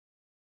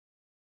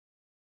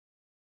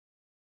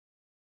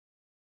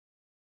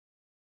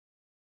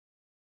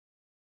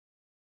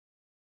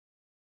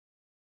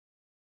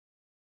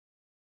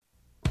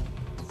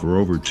For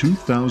over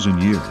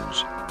 2,000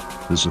 years,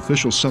 this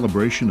official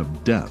celebration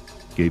of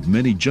death gave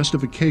many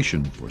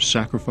justification for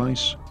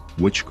sacrifice,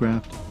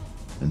 witchcraft,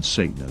 and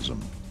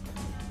Satanism.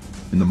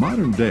 In the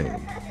modern day,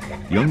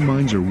 young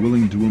minds are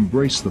willing to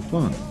embrace the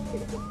fun,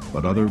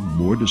 but other,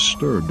 more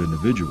disturbed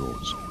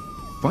individuals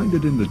find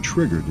it in the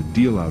trigger to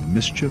deal out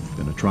mischief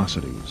and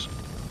atrocities.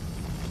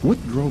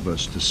 What drove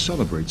us to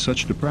celebrate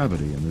such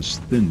depravity in this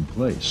thin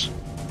place,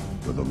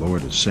 where the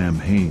Lord is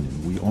Samhain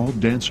and we all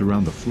dance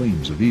around the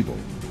flames of evil?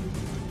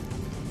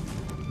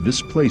 This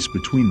place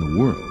between the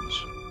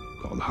worlds,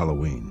 called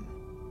Halloween.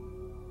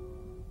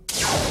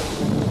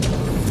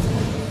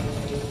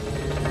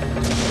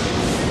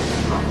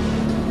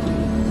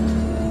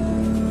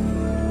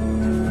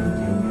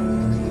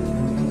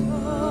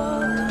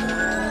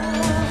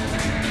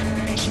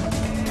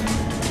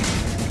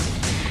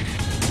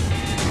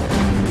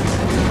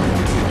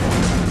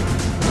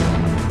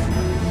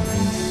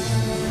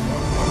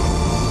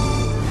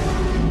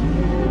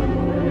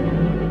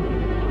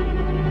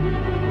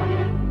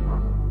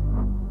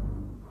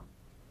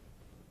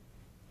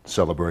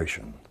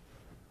 Celebration,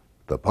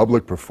 the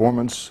public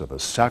performance of a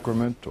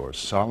sacrament or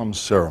solemn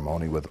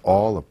ceremony with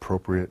all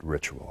appropriate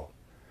ritual.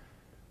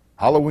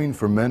 Halloween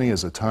for many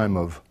is a time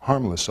of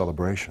harmless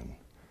celebration.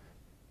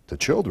 To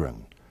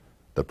children,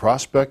 the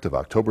prospect of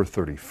October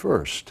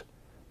 31st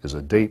is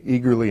a date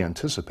eagerly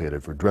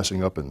anticipated for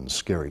dressing up in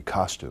scary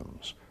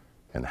costumes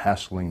and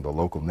hassling the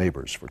local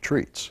neighbors for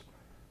treats.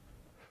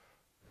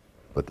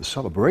 But the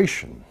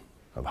celebration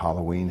of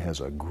Halloween has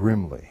a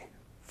grimly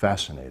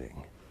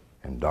fascinating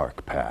and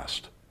dark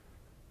past.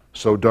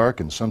 So dark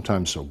and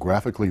sometimes so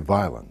graphically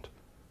violent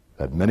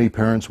that many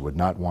parents would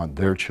not want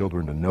their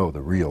children to know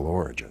the real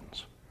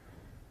origins.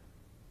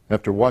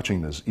 After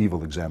watching this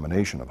evil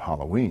examination of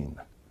Halloween,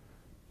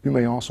 you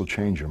may also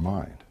change your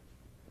mind.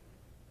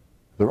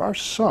 There are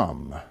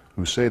some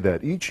who say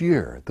that each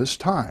year at this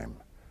time,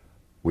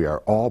 we are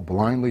all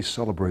blindly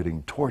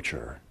celebrating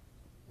torture,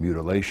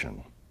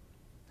 mutilation,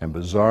 and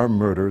bizarre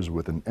murders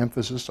with an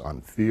emphasis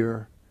on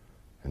fear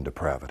and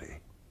depravity.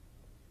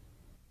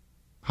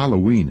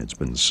 Halloween, it's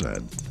been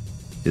said,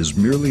 is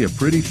merely a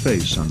pretty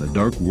face on the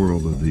dark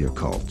world of the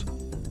occult.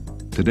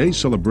 Today's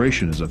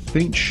celebration is a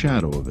faint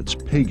shadow of its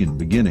pagan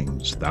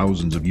beginnings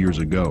thousands of years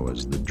ago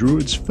as the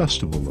Druids'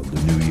 festival of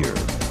the New Year.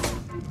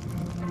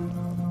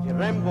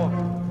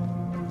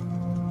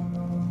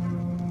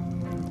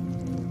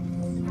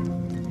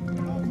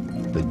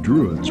 The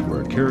Druids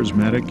were a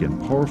charismatic and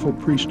powerful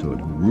priesthood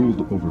who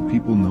ruled over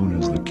people known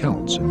as the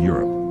Celts in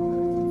Europe.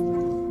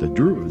 The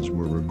Druids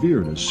were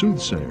revered as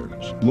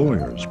soothsayers,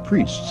 lawyers,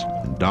 priests,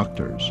 and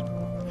doctors.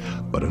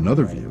 But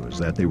another view is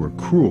that they were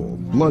cruel,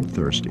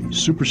 bloodthirsty,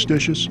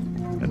 superstitious,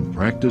 and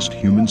practiced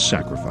human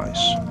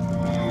sacrifice.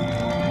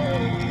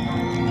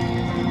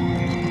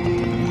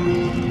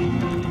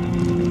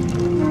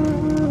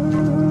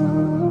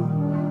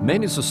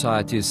 Many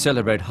societies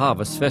celebrate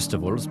harvest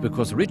festivals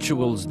because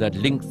rituals that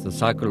link the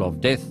cycle of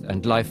death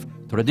and life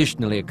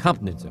traditionally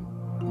accompanied them.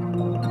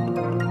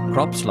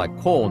 Crops like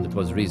corn, it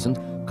was reasoned,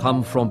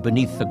 come from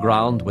beneath the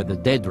ground where the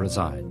dead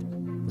reside.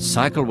 The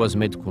cycle was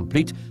made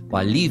complete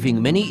by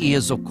leaving many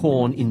ears of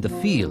corn in the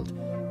field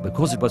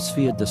because it was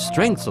feared the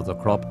strength of the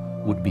crop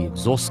would be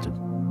exhausted.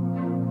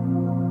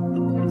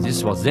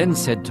 This was then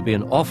said to be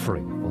an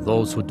offering for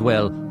those who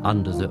dwell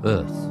under the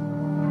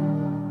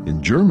earth.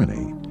 In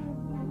Germany,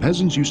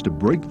 peasants used to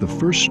break the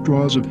first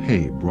straws of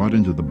hay brought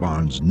into the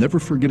barns, never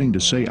forgetting to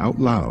say out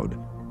loud,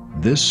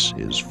 "This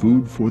is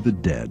food for the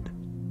dead."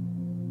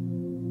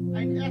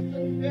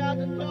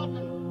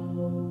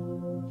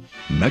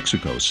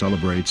 Mexico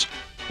celebrates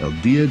El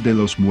Día de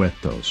los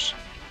Muertos,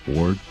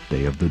 or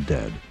Day of the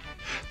Dead,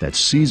 that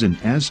sees an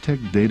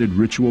Aztec-dated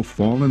ritual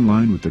fall in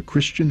line with the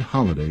Christian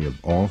holiday of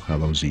All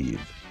Hallows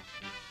Eve.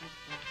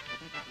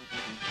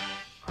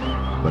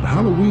 But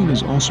Halloween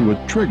is also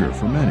a trigger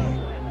for many,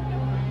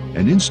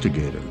 an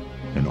instigator,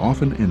 and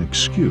often an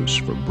excuse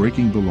for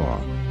breaking the law,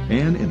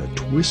 and in a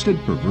twisted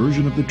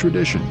perversion of the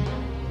tradition,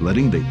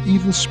 letting the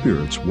evil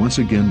spirits once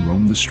again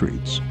roam the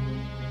streets.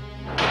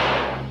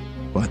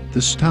 But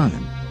this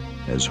time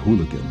as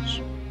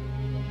hooligans.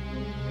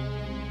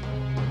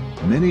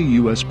 Many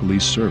U.S.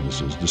 police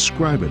services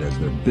describe it as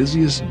their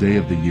busiest day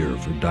of the year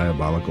for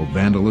diabolical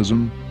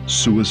vandalism,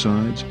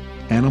 suicides,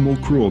 animal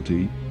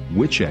cruelty,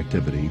 witch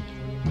activity,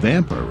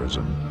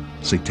 vampirism,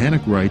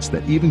 satanic rites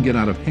that even get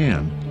out of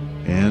hand,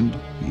 and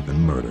even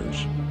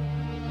murders.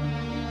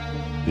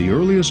 The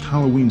earliest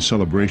Halloween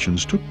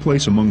celebrations took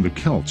place among the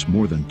Celts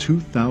more than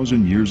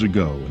 2,000 years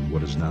ago in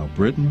what is now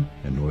Britain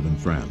and northern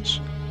France.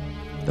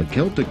 The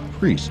Celtic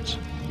priests,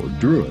 or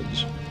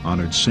Druids,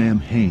 honored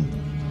Samhain,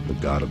 the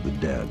god of the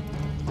dead,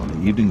 on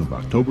the evening of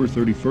October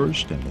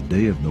 31st and the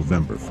day of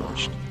November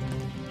 1st.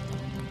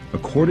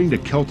 According to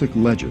Celtic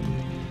legend,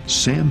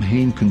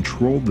 Samhain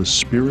controlled the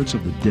spirits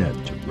of the dead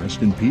to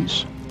rest in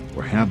peace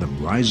or have them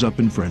rise up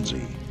in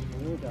frenzy.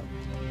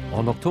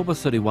 On October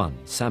 31,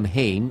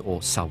 Samhain,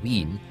 or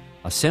Samhain,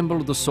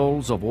 assembled the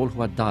souls of all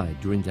who had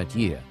died during that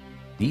year.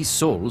 These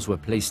souls were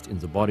placed in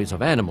the bodies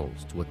of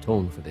animals to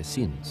atone for their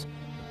sins.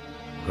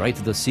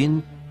 greater the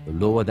sin, the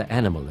lower the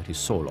animal that his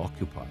soul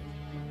occupied.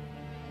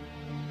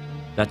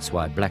 That's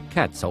why black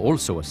cats are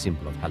also a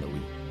symbol of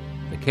Halloween.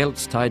 The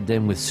Celts tied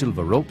them with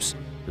silver ropes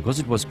because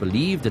it was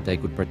believed that they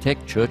could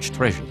protect church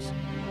treasures.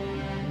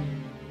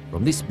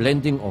 From this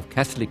blending of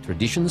Catholic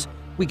traditions,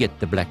 we get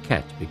the black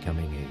cat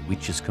becoming a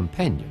witch's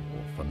companion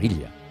or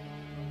familiar.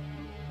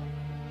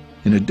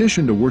 In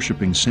addition to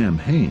worshipping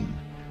Samhain,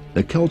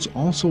 the Celts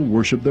also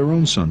worshiped their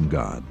own sun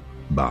god,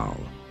 Baal.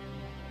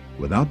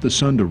 Without the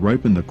sun to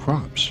ripen the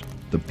crops,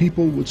 the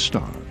people would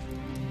starve.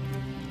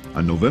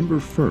 On November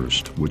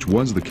 1st, which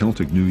was the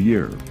Celtic New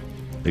Year,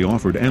 they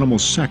offered animal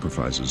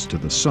sacrifices to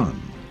the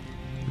sun.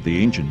 The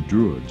ancient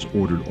Druids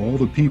ordered all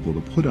the people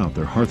to put out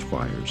their hearth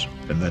fires,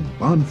 and then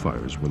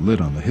bonfires were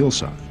lit on the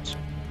hillsides.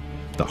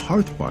 The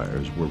hearth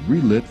fires were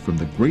relit from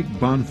the great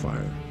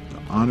bonfire to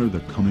honor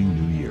the coming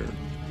new year.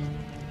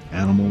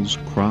 Animals,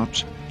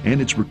 crops, and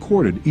it's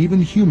recorded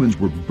even humans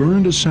were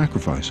burned as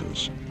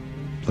sacrifices.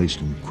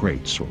 Placed in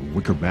crates or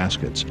wicker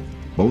baskets,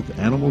 both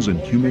animals and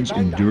humans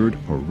endured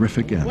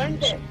horrific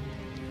ends.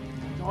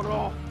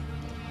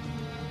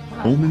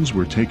 Omens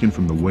were taken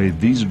from the way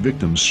these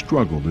victims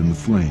struggled in the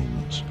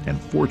flames,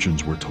 and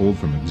fortunes were told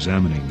from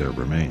examining their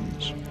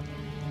remains.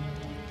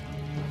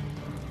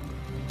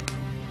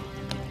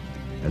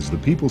 As the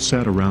people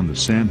sat around the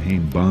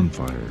Samhain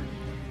bonfire,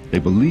 they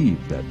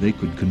believed that they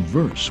could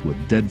converse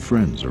with dead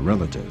friends or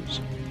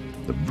relatives.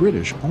 The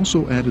British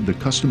also added the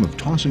custom of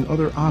tossing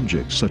other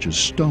objects such as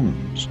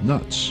stones,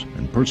 nuts,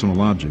 and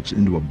personal objects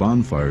into a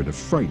bonfire to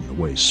frighten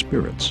away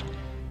spirits.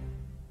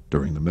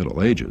 During the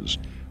Middle Ages,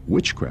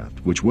 witchcraft,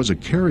 which was a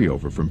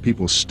carryover from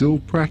people still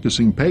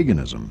practicing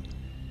paganism,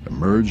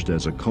 emerged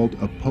as a cult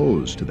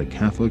opposed to the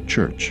Catholic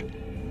Church.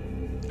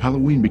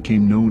 Halloween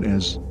became known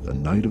as the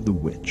Night of the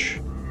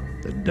Witch.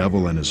 The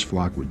devil and his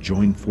flock would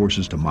join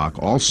forces to mock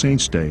All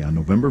Saints' Day on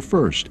November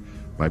 1st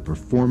by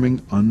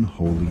performing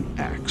unholy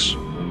acts.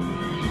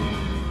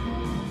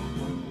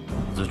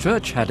 The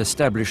Church had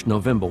established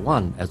November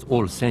 1 as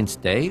All Saints'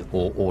 Day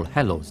or All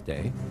Hallows'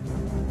 Day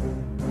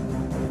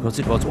because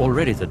it was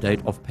already the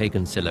date of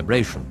pagan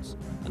celebrations,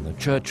 and the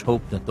Church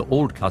hoped that the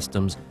old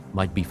customs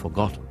might be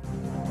forgotten.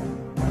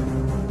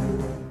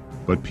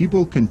 But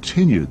people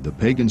continued the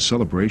pagan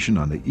celebration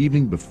on the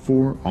evening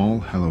before All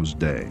Hallows'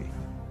 Day.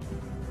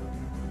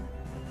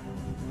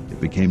 It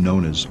became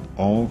known as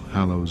All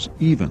Hallows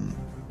Even,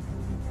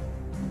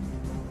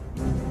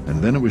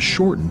 and then it was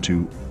shortened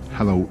to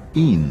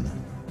Halloween,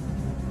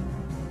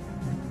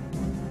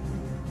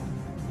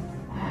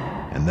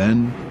 and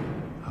then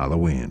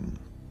Halloween.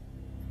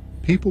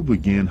 People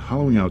began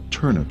hollowing out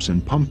turnips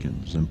and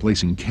pumpkins and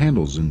placing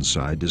candles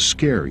inside to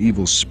scare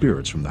evil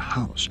spirits from the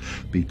house,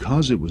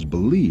 because it was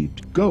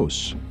believed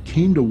ghosts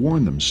came to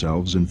warn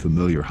themselves in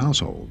familiar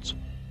households.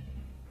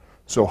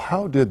 So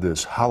how did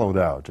this hollowed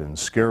out and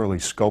scarily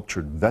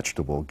sculptured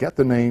vegetable get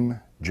the name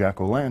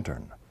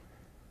jack-o'-lantern?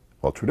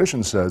 Well,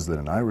 tradition says that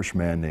an Irish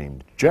man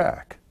named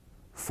Jack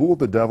fooled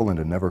the devil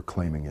into never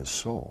claiming his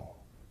soul.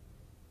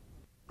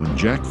 When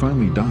Jack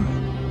finally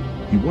died,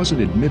 he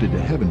wasn't admitted to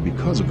heaven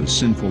because of his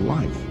sinful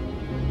life.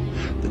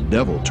 The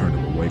devil turned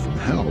him away from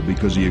hell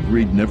because he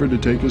agreed never to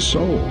take his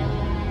soul.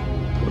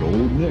 But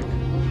old Nick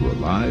threw a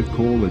live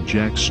coal at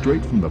Jack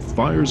straight from the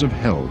fires of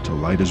hell to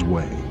light his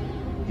way.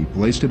 He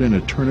placed it in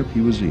a turnip he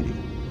was eating.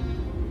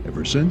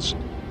 Ever since,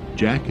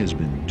 Jack has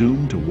been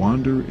doomed to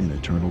wander in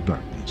eternal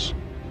darkness.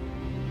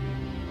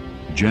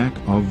 Jack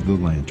of the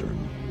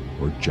Lantern,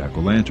 or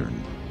jack-o'-lantern,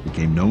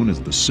 became known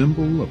as the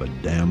symbol of a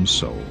damned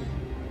soul.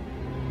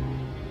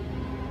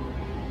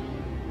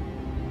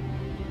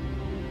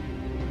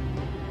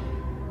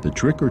 The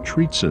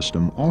trick-or-treat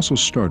system also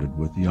started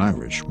with the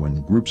Irish,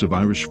 when groups of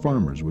Irish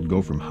farmers would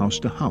go from house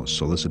to house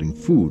soliciting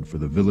food for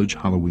the village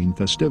Halloween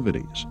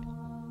festivities.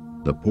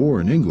 The poor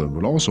in England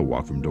would also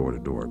walk from door to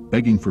door,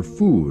 begging for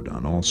food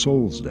on All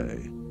Souls' Day.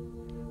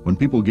 When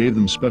people gave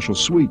them special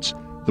sweets,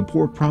 the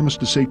poor promised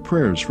to say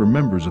prayers for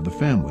members of the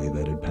family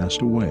that had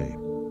passed away.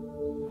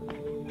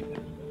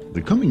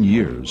 The coming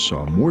years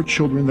saw more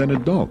children than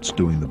adults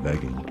doing the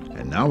begging,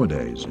 and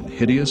nowadays in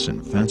hideous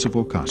and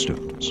fanciful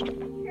costumes.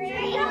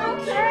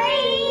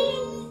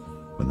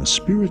 When the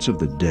spirits of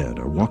the dead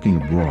are walking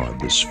abroad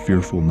this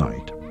fearful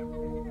night,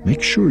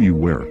 make sure you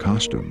wear a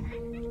costume.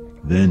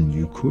 Then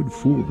you could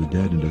fool the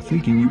dead into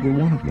thinking you were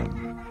one of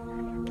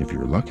them. If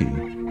you're lucky,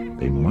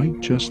 they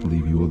might just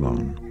leave you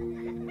alone.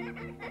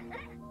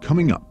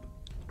 Coming up,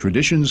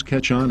 traditions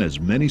catch on as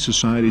many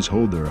societies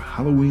hold their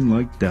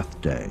Halloween-like Death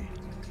Day.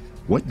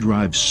 What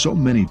drives so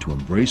many to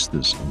embrace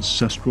this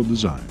ancestral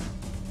desire?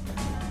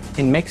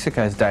 In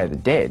Mexico's Day of the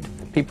Dead,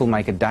 people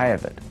make a day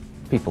of it.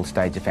 People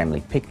stage a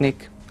family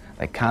picnic,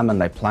 they come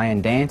and they play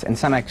and dance, and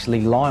some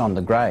actually lie on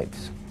the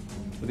graves.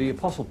 The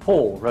Apostle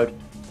Paul wrote,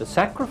 "The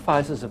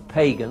sacrifices of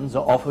pagans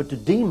are offered to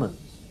demons,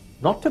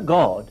 not to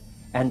God,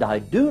 and I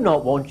do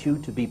not want you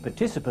to be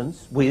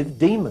participants with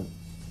demons."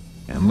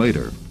 And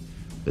later,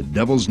 the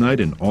Devil's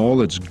Night in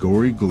all its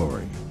gory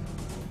glory,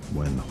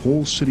 when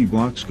whole city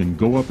blocks can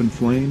go up in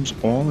flames,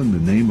 all in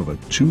the name of a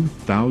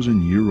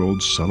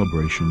 2,000-year-old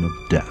celebration of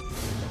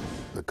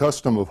death. The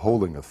custom of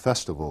holding a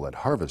festival at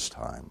harvest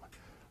time,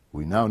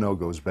 we now know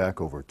goes back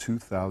over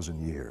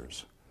 2,000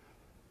 years.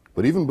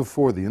 But even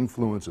before the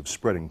influence of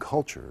spreading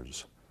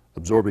cultures,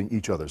 absorbing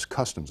each other's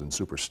customs and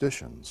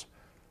superstitions,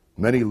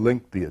 many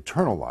linked the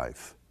eternal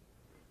life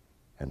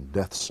and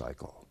death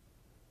cycle.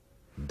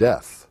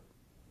 Death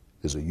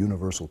is a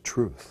universal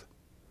truth.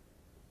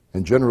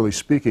 And generally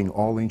speaking,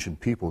 all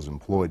ancient peoples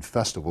employed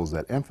festivals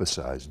that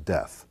emphasized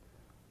death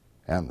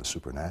and the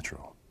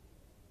supernatural.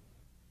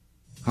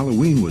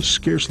 Halloween was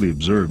scarcely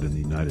observed in the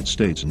United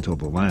States until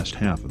the last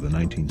half of the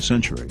 19th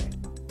century.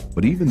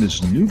 But even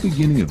this new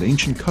beginning of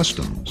ancient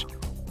customs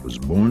was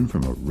born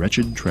from a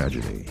wretched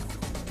tragedy.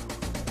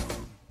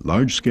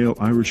 Large-scale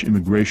Irish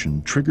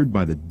immigration triggered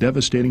by the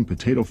devastating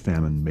potato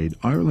famine made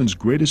Ireland's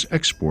greatest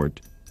export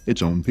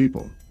its own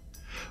people.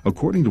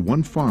 According to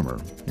one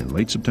farmer, in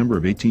late September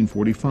of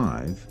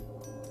 1845,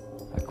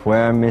 a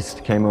queer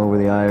mist came over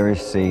the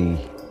Irish Sea,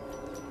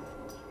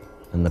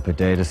 and the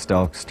potato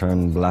stalks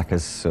turned black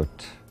as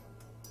soot.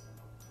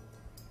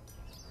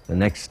 The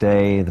next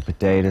day, the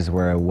potatoes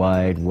were a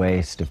wide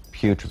waste of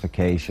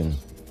putrefaction,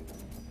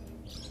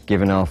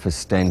 giving off a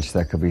stench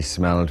that could be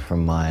smelled for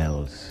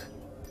miles.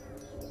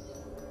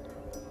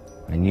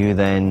 I knew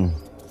then,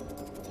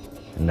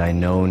 and I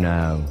know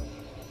now,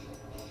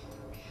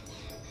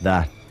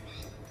 that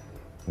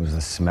was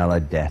the smell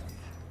of death.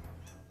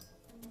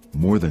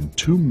 more than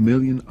 2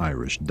 million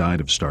Irish died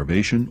of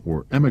starvation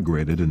or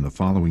emigrated in the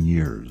following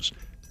years,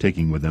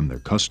 taking with them their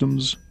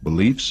customs,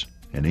 beliefs,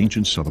 and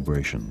ancient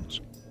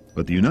celebrations.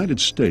 But the United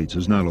States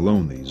is not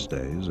alone these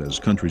days, as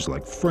countries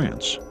like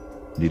France,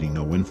 needing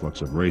no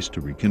influx of race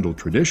to rekindle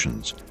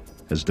traditions,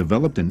 has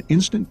developed an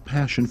instant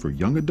passion for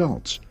young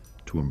adults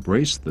to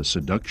embrace the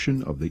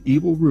seduction of the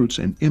evil roots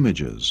and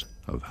images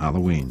of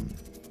Halloween.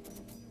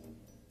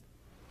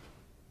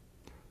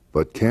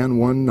 But can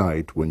one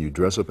night, when you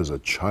dress up as a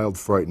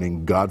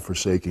child-frightening,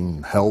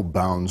 God-forsaking,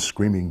 hell-bound,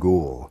 screaming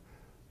ghoul,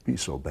 be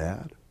so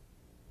bad?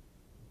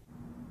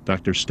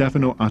 Dr.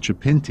 Stefano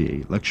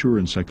Acciapinti, lecturer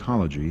in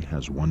psychology,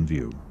 has one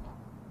view.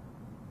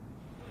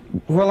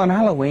 Well, on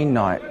Halloween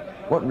night,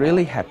 what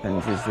really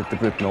happens is that the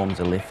group norms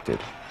are lifted.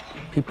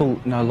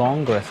 People no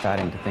longer are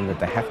starting to think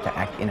that they have to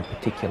act in a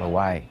particular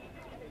way.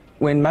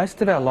 When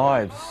most of our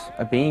lives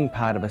are being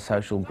part of a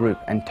social group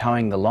and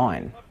towing the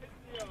line,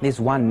 this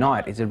one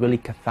night is a really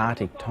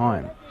cathartic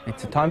time.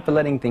 It's a time for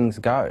letting things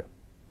go.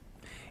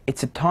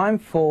 It's a time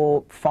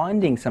for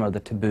finding some of the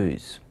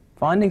taboos,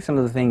 finding some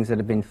of the things that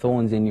have been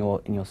thorns in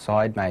your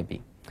side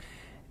maybe,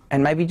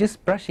 and maybe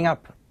just brushing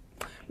up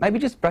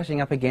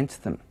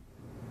against them.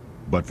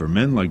 But for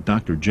men like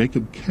Dr.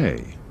 Jacob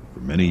Kay, for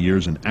many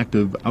years an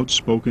active,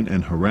 outspoken,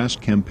 and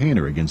harassed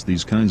campaigner against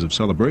these kinds of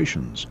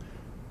celebrations,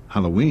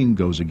 Halloween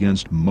goes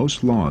against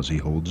most laws he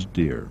holds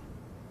dear.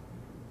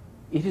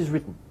 It is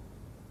written,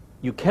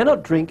 you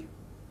cannot drink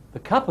the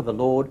cup of the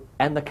Lord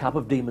and the cup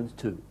of demons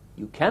too.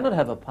 You cannot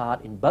have a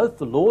part in both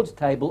the Lord's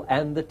table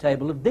and the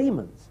table of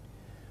demons.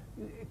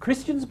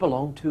 Christians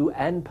belong to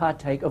and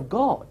partake of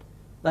God.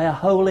 They are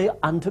holy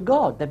unto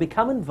God. They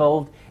become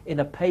involved in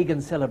a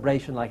pagan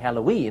celebration like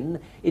Halloween.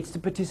 It's to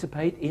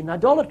participate in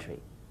idolatry.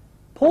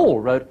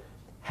 Paul wrote,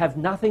 have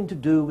nothing to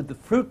do with the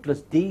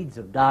fruitless deeds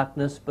of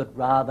darkness, but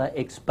rather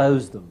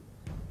expose them.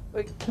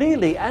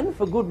 Clearly, and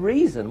for good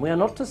reason, we are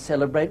not to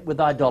celebrate with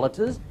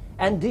idolaters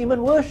and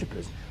demon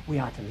worshippers. We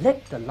are to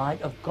let the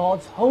light of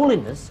God's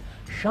holiness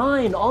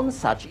shine on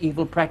such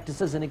evil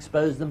practices and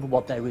expose them for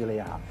what they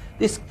really are.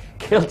 This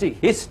Celtic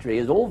history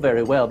is all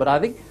very well, but I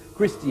think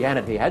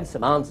Christianity had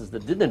some answers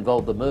that didn't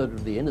involve the murder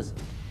of the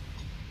innocent.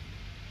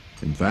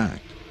 In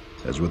fact,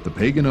 as with the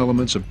pagan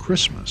elements of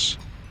Christmas,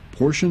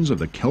 portions of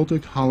the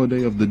Celtic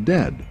holiday of the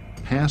dead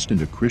passed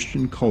into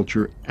Christian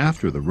culture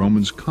after the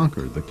Romans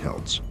conquered the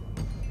Celts.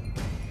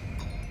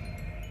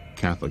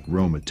 Catholic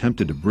Rome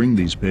attempted to bring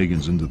these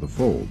pagans into the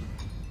fold,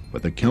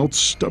 but the Celts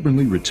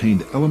stubbornly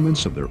retained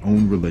elements of their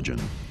own religion.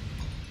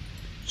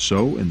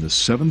 So, in the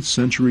 7th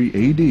century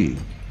AD,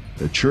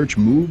 the Church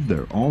moved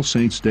their All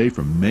Saints' Day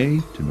from May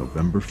to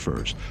November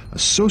 1st,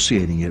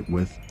 associating it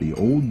with the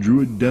old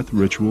Druid death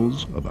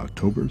rituals of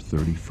October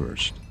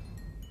 31st.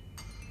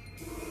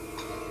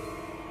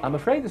 I'm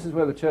afraid this is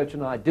where the Church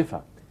and I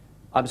differ.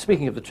 I'm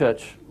speaking of the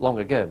Church long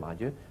ago,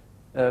 mind you.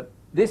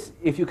 This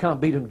if you can't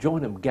beat 'em,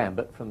 join 'em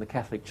gambit from the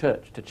Catholic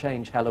Church to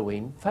change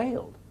Halloween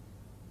failed.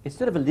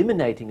 Instead of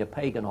eliminating a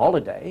pagan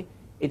holiday,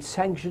 it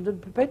sanctioned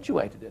and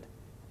perpetuated it.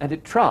 And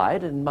it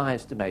tried, and in my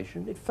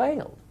estimation, it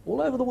failed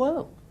all over the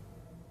world.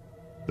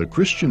 The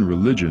Christian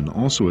religion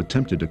also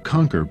attempted to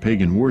conquer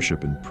pagan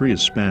worship in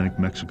pre-Hispanic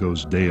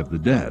Mexico's Day of the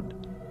Dead,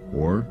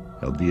 or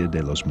El Día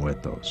de los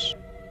Muertos.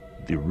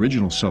 The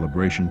original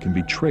celebration can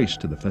be traced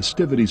to the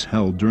festivities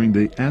held during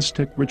the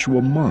Aztec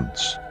ritual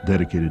months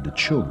dedicated to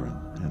children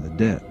and the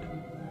dead.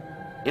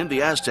 In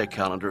the Aztec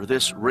calendar,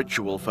 this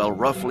ritual fell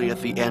roughly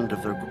at the end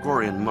of the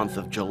Gregorian month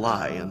of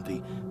July and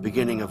the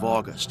beginning of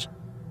August.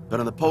 But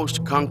in the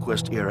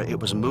post-conquest era, it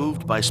was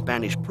moved by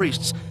Spanish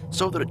priests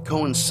so that it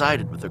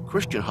coincided with the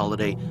Christian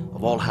holiday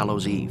of All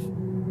Hallows' Eve.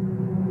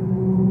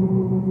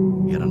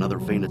 Yet another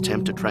vain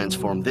attempt to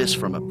transform this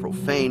from a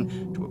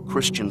profane to a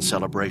Christian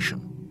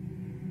celebration.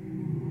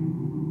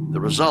 The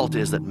result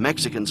is that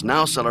Mexicans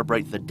now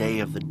celebrate the Day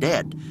of the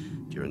Dead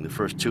during the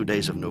first 2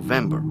 days of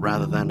November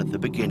rather than at the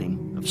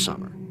beginning of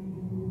summer.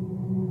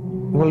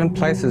 Well, in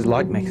places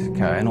like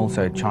Mexico and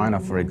also China,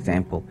 for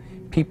example,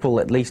 people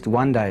at least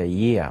one day a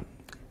year,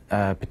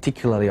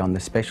 particularly on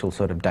the special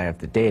sort of Day of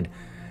the Dead,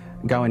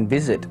 go and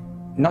visit,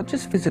 not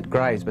just visit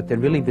graves, but they're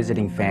really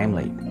visiting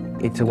family.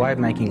 It's a way of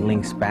making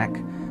links back.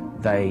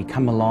 They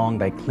come along,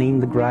 they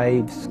clean the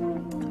graves,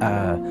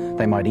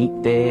 they might eat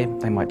there,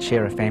 they might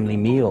share a family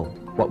meal,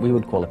 what we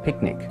would call a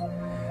picnic.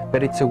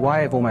 But it's a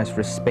way of almost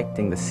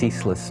respecting the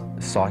ceaseless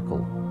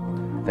cycle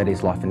that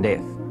is life and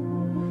death.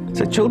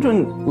 So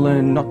children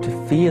learn not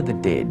to fear the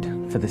dead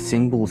for the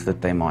symbols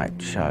that they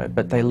might show,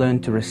 but they learn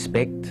to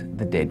respect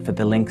the dead for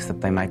the links that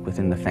they make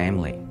within the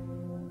family.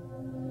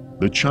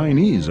 The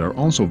Chinese are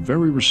also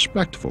very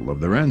respectful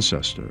of their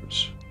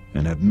ancestors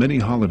and have many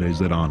holidays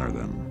that honor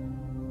them.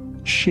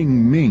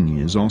 Qingming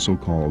is also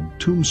called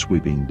Tomb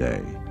Sweeping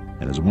Day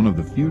and is one of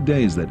the few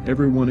days that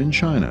everyone in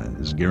China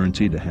is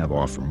guaranteed to have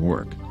off from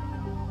work.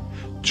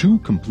 Two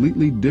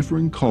completely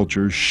different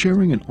cultures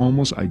sharing an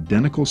almost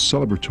identical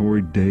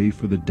celebratory day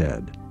for the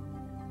dead.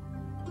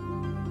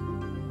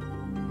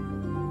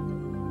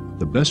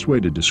 The best way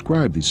to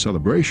describe these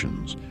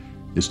celebrations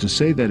is to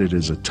say that it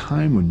is a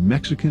time when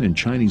Mexican and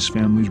Chinese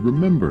families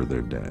remember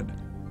their dead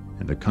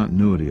and the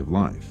continuity of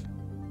life.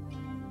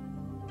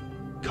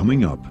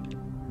 Coming up,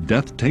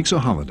 Death Takes a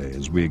Holiday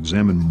as we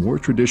examine more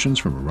traditions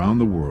from around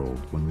the world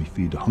when we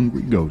feed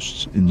hungry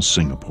ghosts in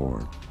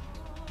Singapore.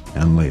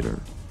 And later,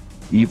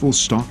 evil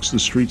stalks the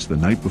streets the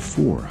night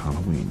before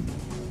Halloween.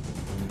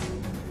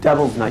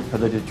 Devil's Night for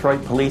the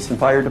Detroit Police and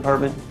Fire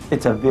Department.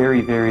 It's a very,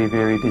 very,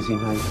 very busy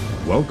night.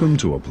 Welcome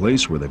to a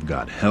place where they've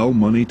got hell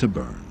money to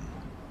burn.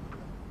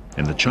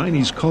 In the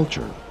Chinese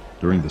culture,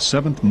 during the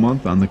 7th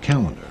month on the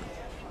calendar,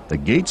 the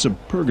gates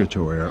of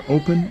purgatory are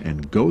open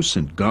and ghosts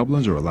and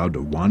goblins are allowed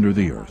to wander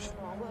the earth.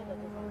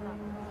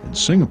 In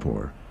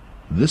Singapore,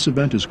 this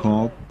event is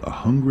called the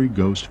Hungry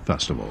Ghost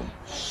Festival.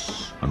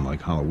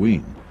 Unlike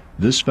Halloween,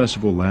 this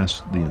festival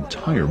lasts the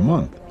entire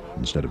month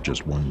instead of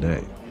just one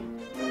day.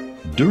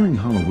 During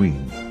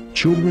Halloween,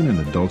 children and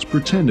adults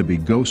pretend to be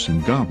ghosts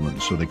and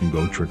goblins so they can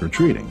go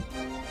trick-or-treating.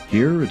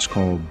 Here it's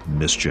called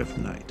Mischief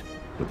Night,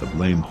 with the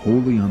blame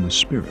wholly on the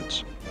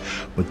spirits.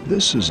 But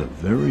this is a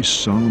very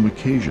solemn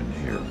occasion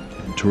here,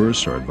 and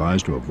tourists are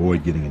advised to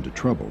avoid getting into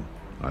trouble,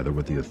 either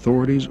with the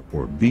authorities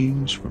or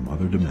beings from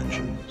other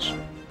dimensions.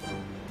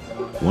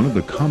 One of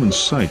the common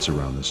sights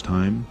around this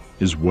time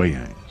is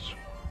Weiyangs.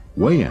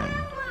 Weiyang,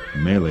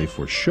 Malay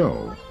for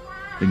show,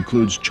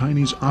 includes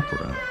Chinese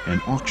opera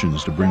and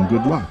auctions to bring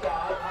good luck.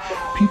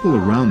 People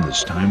around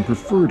this time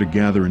prefer to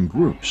gather in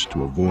groups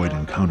to avoid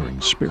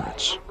encountering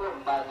spirits.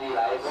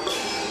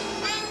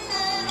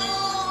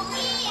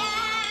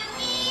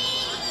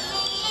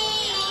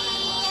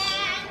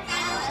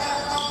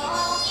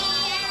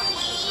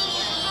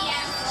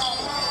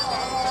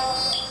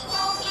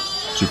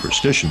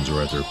 Superstitions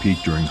are at their peak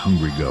during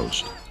Hungry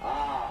Ghost.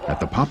 At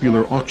the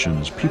popular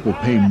auctions, people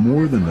pay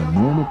more than the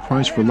normal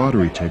price for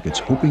lottery tickets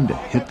hoping to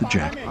hit the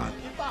jackpot.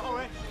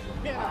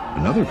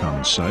 Another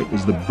common sight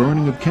is the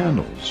burning of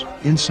candles,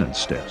 incense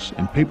sticks,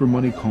 and paper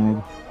money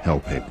called hell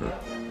paper.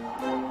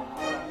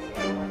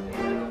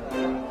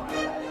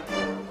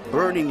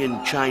 Burning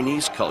in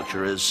Chinese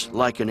culture is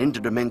like an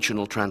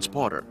interdimensional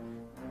transporter.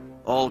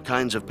 All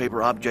kinds of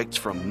paper objects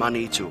from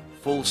money to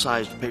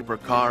full-sized paper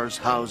cars,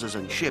 houses,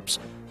 and ships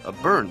are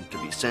burned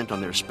to be sent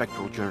on their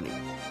spectral journey.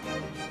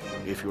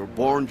 If you were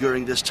born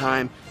during this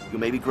time, you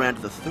may be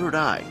granted the third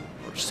eye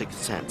or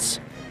sixth sense.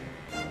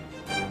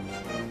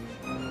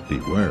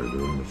 Beware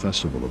during the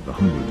festival of the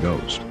Hungry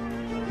Ghost.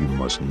 You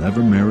must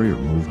never marry or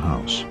move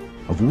house.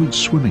 Avoid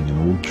swimming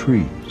in old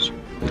trees.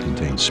 They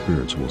contain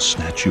spirits who will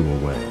snatch you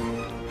away.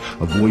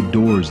 Avoid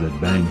doors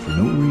that bang for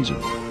no reason.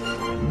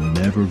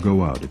 Never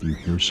go out if you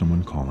hear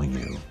someone calling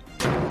you.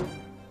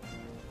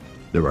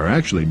 There are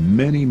actually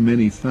many,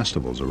 many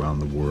festivals around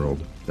the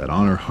world that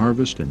honor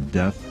harvest and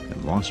death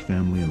and lost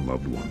family and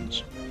loved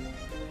ones.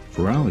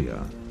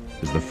 Feralia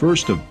is the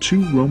first of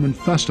 2 Roman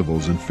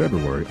festivals in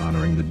February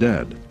honoring the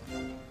dead.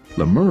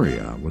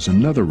 Lemuria was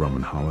another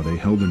Roman holiday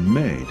held in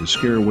May to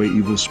scare away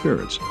evil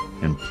spirits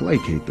and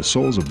placate the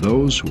souls of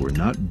those who were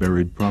not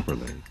buried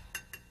properly.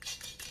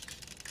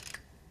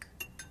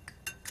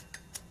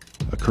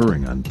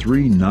 Occurring on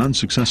 3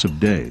 non-successive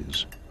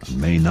days, on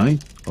May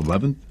 9th,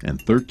 11th, and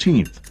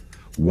 13th,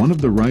 one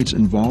of the rites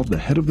involved the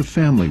head of the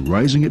family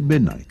rising at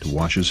midnight to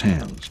wash his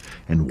hands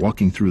and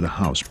walking through the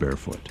house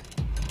barefoot.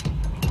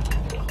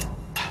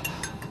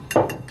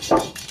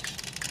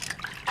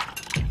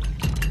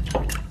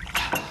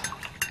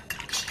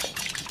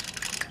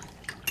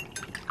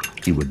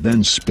 He would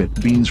then spit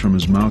beans from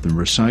his mouth and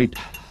recite,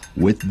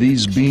 "With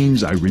these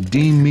beans I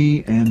redeem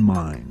me and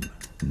mine,"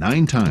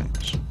 9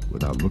 times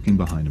without looking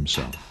behind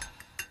himself.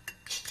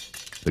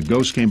 The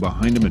ghost came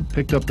behind him and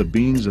picked up the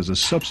beans as a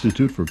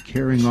substitute for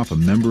carrying off a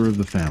member of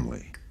the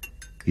family.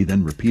 He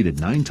then repeated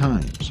 9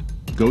 times,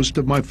 Ghost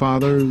of my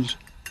fathers,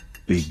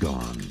 be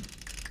gone.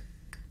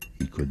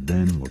 He could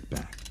then look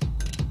back.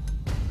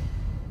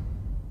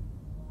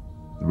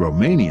 The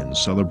Romanians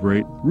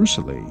celebrate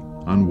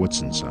Rusalii on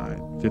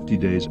Whitsuntide, 50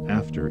 days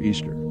after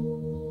Easter.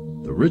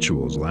 The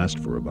rituals last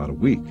for about a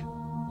week.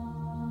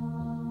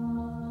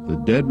 The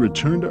dead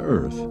return to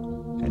earth,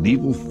 and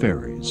evil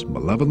fairies,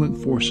 malevolent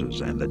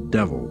forces, and the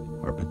devil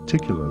are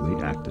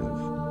particularly active.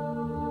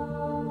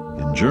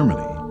 In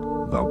Germany,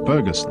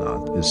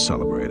 Walpurgisnacht is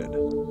celebrated.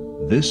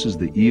 This is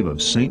the eve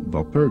of St.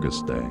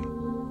 Walpurgis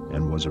Day,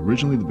 and was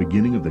originally the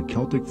beginning of the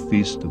Celtic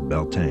feast of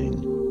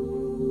Beltane.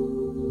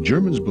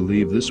 Germans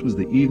believe this was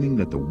the evening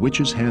that the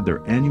witches had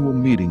their annual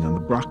meeting on the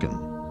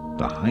Brocken,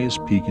 the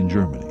highest peak in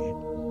Germany.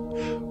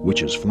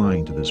 Witches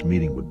flying to this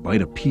meeting would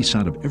bite a piece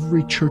out of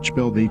every church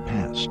bell they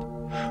passed.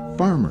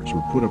 Farmers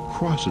would put up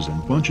crosses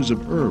and bunches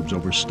of herbs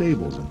over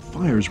stables, and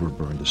fires were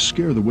burned to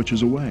scare the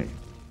witches away.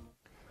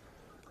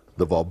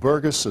 The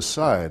Walpurgis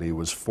Society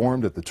was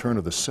formed at the turn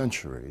of the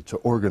century to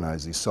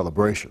organize these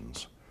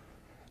celebrations.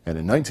 And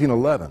in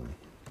 1911,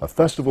 a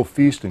festival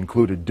feast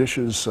included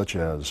dishes such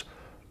as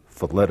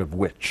fillet of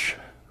witch,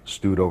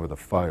 stewed over the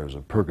fires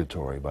of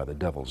purgatory by the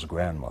devil's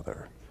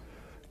grandmother,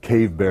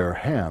 cave bear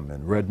ham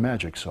in red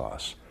magic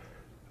sauce,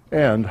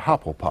 and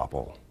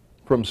hoppelpoppel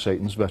from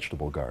Satan's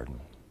vegetable garden.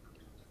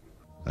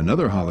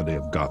 Another holiday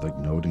of Gothic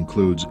note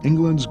includes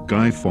England's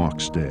Guy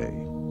Fawkes Day.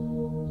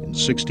 In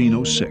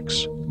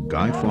 1606,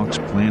 Guy Fawkes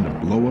planned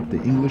to blow up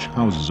the English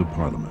Houses of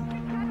Parliament.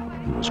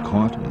 He was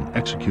caught and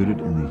executed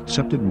in the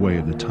accepted way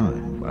of the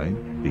time by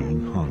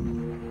being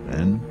hung,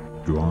 then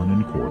drawn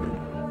and quartered.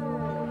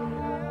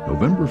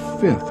 November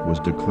 5th was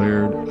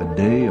declared a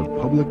day of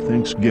public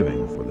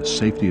thanksgiving for the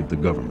safety of the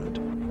government,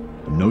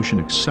 a notion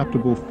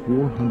acceptable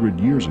 400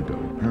 years ago,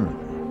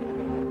 apparently.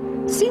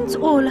 Since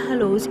All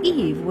Hallows'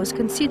 Eve was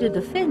considered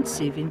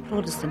offensive in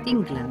Protestant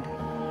England,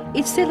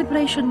 its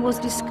celebration was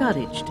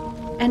discouraged,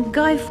 and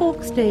Guy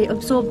Fawkes Day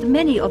absorbed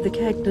many of the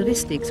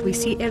characteristics we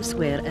see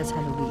elsewhere as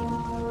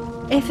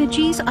Halloween.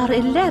 Effigies are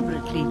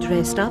elaborately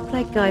dressed up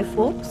like Guy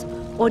Fawkes,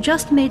 or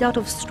just made out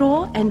of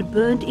straw and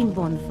burned in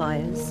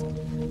bonfires.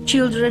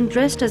 Children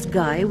dressed as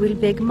Guy will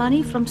beg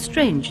money from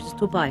strangers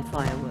to buy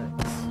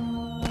fireworks.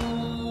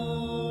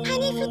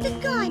 Honey for the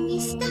guy,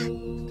 mister.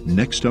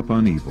 Next up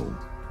on Evil,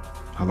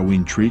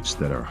 Halloween treats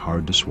that are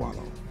hard to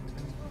swallow.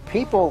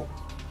 People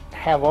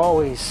have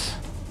always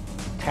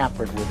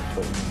tampered with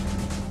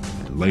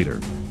food. And later,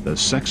 the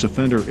sex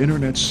offender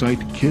internet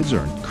site kids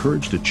are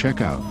encouraged to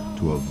check out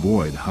to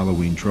avoid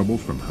Halloween trouble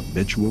from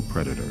habitual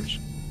predators.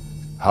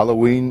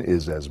 Halloween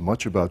is as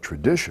much about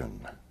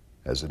tradition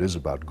as it is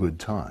about good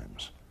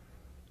times.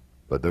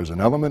 But there's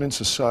an element in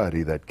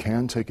society that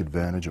can take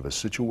advantage of a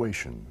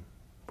situation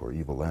for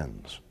evil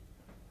ends.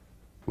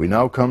 We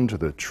now come to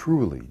the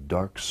truly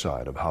dark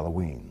side of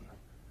Halloween,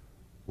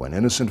 when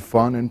innocent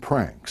fun and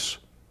pranks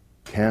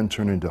can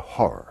turn into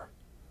horror,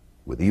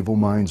 with evil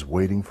minds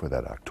waiting for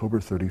that October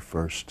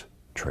 31st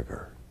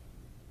trigger.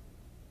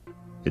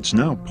 It's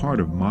now part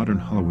of modern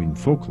Halloween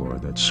folklore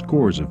that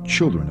scores of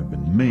children have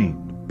been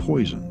maimed,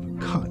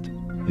 poisoned, cut,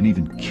 and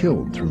even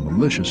killed through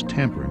malicious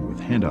tampering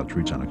with handout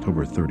treats on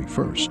October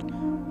 31st.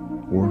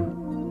 Or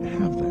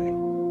have they?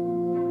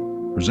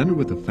 Presented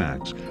with the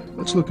facts,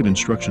 let's look at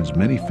instructions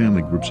many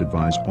family groups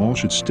advise all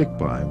should stick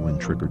by when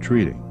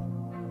trick-or-treating.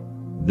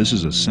 This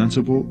is a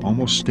sensible,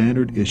 almost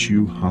standard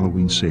issue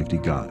Halloween safety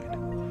guide.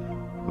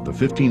 Of the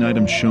 15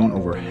 items shown,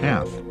 over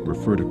half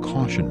refer to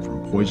caution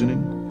from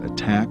poisoning,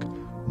 attack,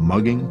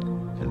 mugging,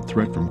 and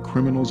threat from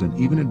criminals, and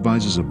even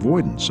advises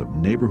avoidance of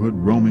neighborhood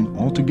roaming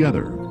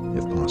altogether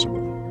if possible.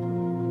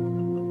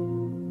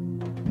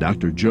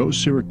 Dr. Joe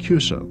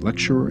Siracusa,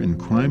 lecturer in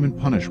crime and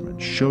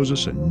punishment, shows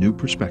us a new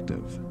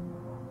perspective.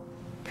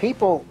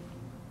 People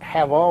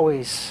have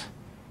always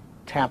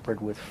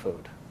tampered with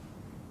food.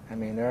 I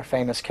mean, there are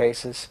famous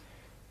cases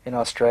in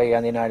Australia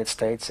and the United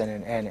States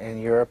and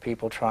in Europe,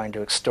 people trying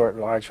to extort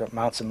large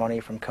amounts of money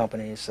from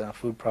companies,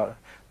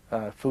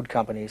 food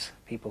companies,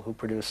 people who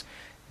produce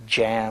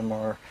jam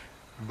or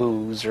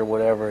booze or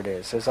whatever it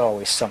is. There's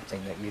always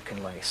something that you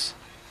can lace.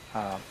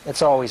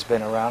 It's always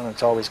been around, and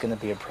it's always going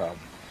to be a problem.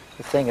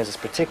 The thing is, it's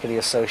particularly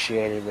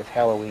associated with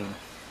Halloween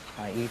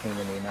evening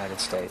in the United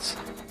States.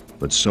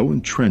 But so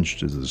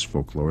entrenched is this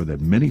folklore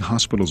that many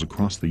hospitals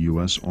across the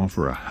U.S.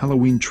 offer a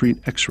Halloween treat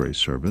X-ray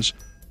service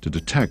to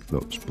detect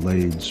those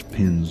blades,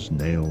 pins,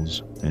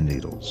 nails, and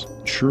needles.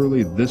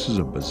 Surely this is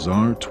a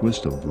bizarre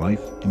twist of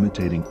life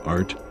imitating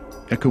art,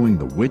 echoing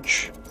the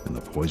witch and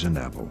the poisoned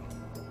apple.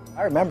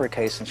 I remember a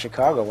case in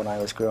Chicago when I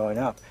was growing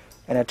up,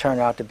 and it turned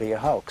out to be a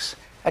hoax.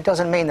 That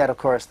doesn't mean that, of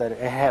course, that it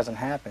hasn't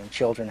happened.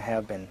 Children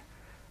have been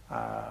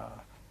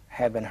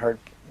hurt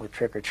with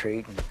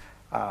trick-or-treat.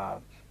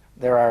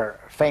 There are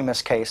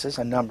famous cases,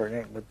 a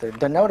number, but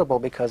they're notable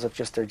because of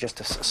they're just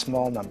a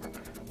small number.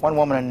 One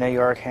woman in New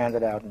York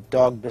handed out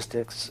dog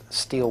biscuits,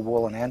 steel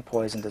wool, and ant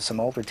poison to some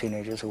older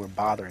teenagers who were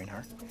bothering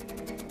her.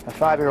 A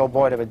 5-year-old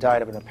boy had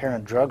died of an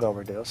apparent drug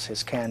overdose.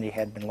 His candy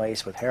had been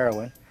laced with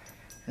heroin.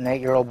 An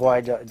 8-year-old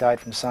boy died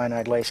from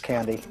cyanide-laced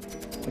candy,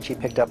 which he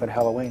picked up at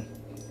Halloween.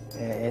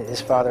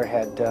 His father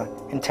had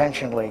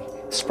intentionally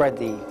spread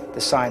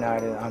the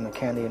cyanide on the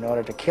candy in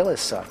order to kill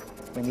his son.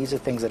 I mean, these are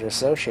things that are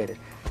associated.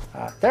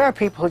 There are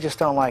people who just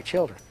don't like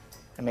children.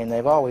 I mean,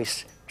 they've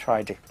always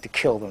tried to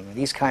kill them. And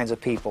these kinds of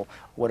people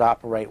would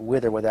operate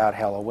with or without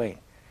Halloween.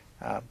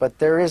 But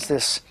there is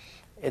this,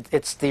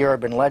 it's the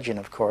urban legend,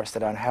 of course,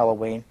 that on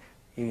Halloween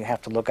you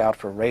have to look out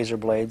for razor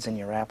blades in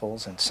your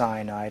apples and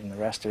cyanide and the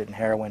rest of it and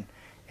heroin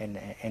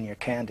in your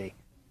candy.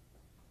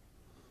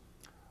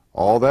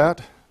 All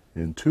that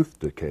in tooth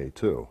decay,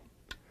 too.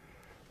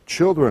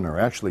 Children are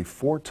actually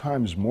 4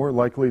 times more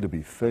likely to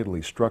be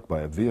fatally struck by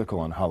a vehicle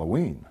on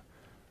Halloween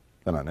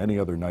than on any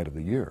other night of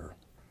the year.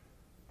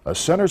 A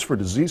Centers for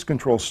Disease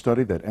Control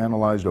study that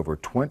analyzed over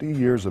 20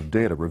 years of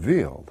data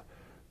revealed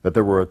that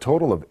there were a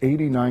total of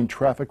 89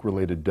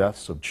 traffic-related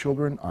deaths of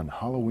children on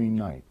Halloween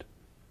night.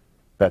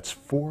 That's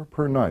 4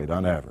 per night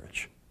on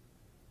average.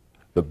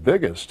 The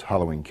biggest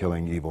Halloween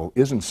killing evil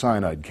isn't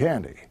cyanide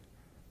candy,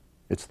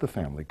 it's the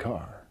family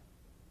car.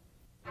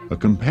 A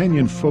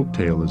companion folk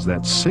tale is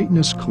that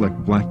Satanists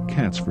collect black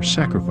cats for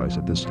sacrifice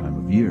at this time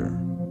of year.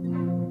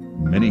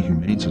 Many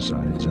humane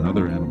societies and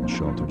other animal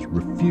shelters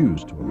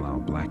refuse to allow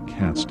black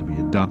cats to be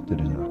adopted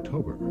in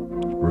October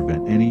to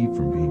prevent any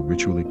from being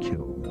ritually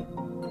killed.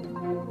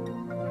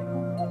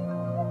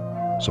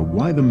 So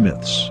why the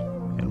myths,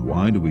 and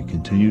why do we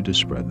continue to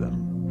spread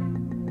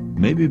them?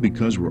 Maybe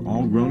because we're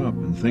all grown up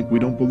and think we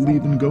don't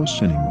believe in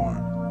ghosts anymore.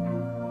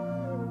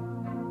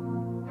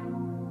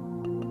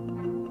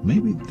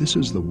 Maybe this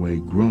is the way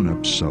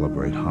grown-ups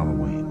celebrate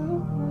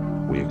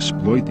Halloween. We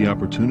exploit the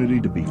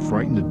opportunity to be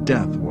frightened to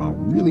death while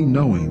really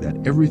knowing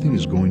that everything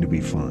is going to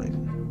be fine.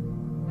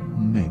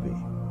 Maybe.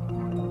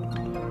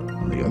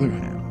 On the other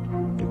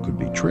hand, it could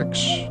be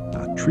tricks,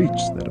 not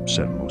treats, that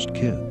upset most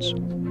kids.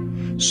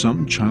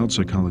 Some child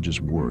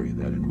psychologists worry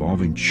that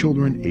involving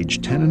children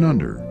aged 10 and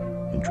under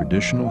in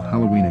traditional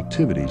Halloween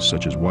activities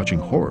such as watching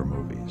horror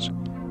movies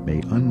may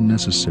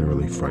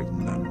unnecessarily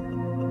frighten them.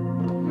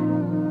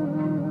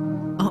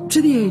 Up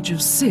to the age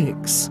of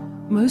 6,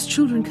 most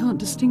children can't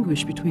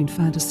distinguish between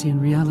fantasy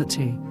and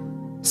reality.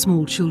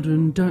 Small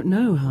children don't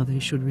know how they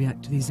should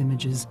react to these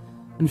images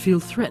and feel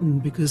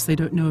threatened because they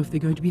don't know if they're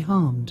going to be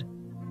harmed.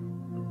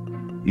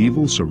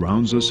 Evil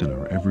surrounds us in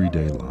our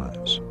everyday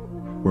lives.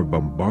 We're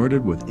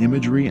bombarded with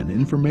imagery and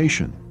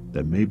information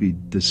that may be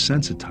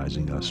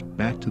desensitizing us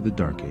back to the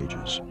Dark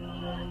Ages.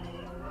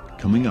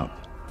 Coming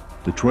up,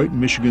 Detroit,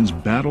 Michigan's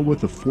battle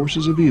with the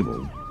forces of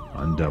evil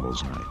on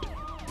Devil's Night.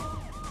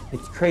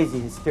 It's crazy,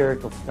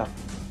 hysterical stuff,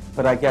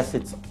 but I guess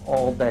it's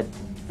all that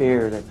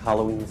fear that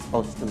Halloween is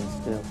supposed to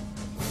instill.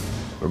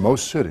 For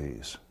most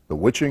cities, the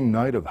witching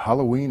night of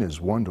Halloween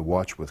is one to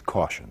watch with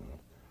caution.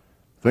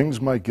 Things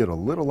might get a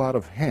little out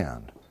of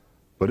hand,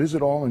 but is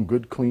it all in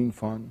good, clean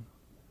fun?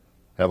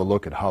 Have a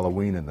look at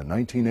Halloween in the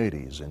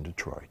 1980s in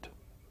Detroit.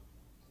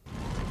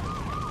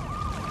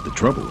 The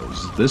trouble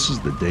is, this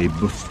is the day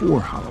before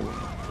Halloween.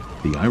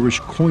 The Irish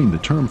coined the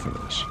term for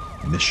this,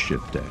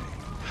 Mischief Day.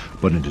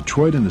 But in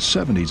Detroit in the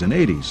 70s and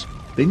 80s,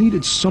 they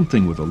needed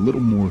something with a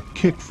little more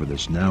kick for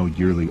this now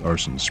yearly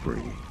arson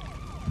spree.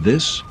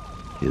 This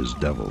is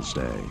Devil's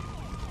Day.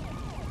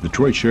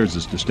 Detroit shares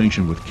this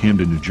distinction with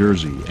Camden, New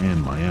Jersey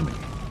and Miami.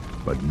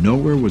 But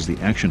nowhere was the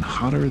action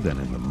hotter than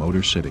in the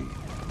Motor City.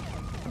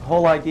 The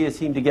whole idea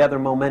seemed to gather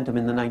momentum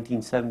in the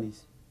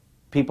 1970s.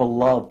 People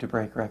loved to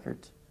break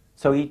records.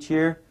 So each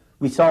year,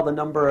 we saw the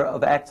number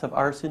of acts of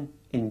arson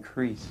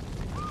increase.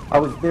 I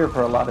was there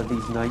for a lot of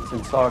these nights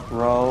and saw it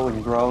grow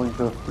and grow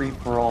into a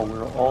free-for-all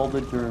where all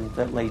the germs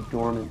that lay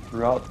dormant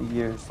throughout the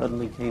year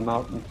suddenly came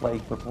out in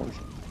plague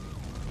proportion.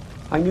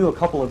 I knew a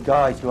couple of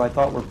guys who I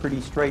thought were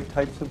pretty straight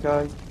types of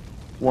guys.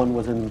 One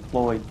was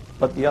unemployed,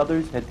 but the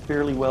others had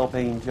fairly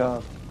well-paying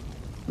jobs.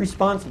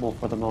 Responsible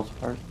for the most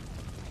part.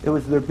 It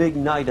was their big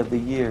night of the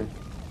year,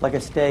 like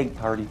a stag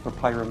party for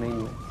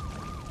pyromaniacs.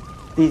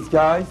 These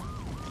guys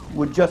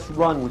would just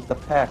run with the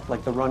pack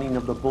like the running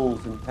of the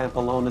bulls in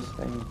Pamplona,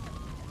 Spain.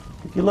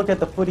 If you look at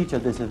the footage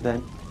of this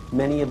event,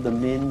 many of the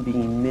men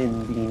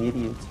being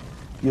idiots,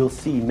 you'll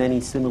see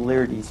many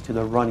similarities to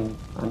the running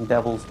on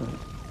Devil's Night.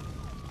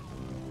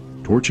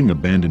 Torching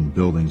abandoned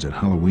buildings at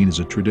Halloween is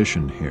a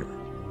tradition here.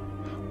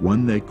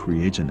 One that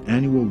creates an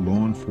annual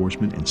law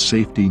enforcement and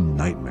safety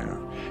nightmare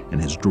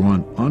and has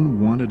drawn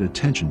unwanted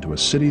attention to a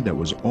city that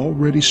was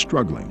already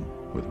struggling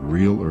with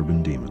real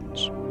urban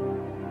demons.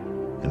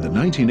 In the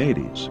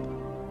 1980s,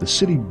 the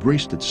city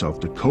braced itself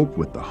to cope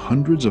with the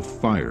hundreds of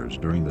fires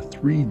during the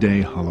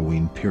 3-day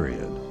Halloween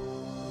period.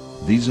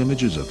 These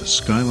images of the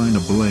skyline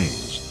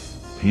ablaze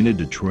painted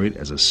Detroit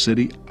as a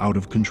city out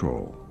of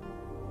control.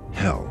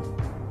 Hell,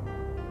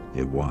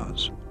 it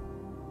was.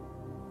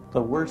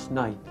 The worst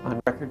night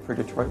on record for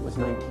Detroit was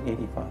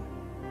 1985.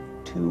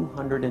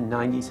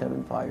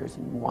 297 fires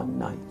in one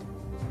night.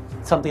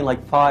 Something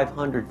like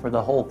 500 for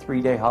the whole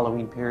 3-day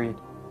Halloween period.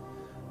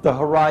 The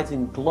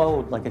horizon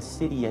glowed like a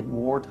city at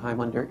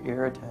wartime under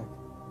air attack.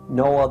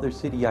 No other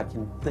city I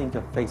can think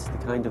of faced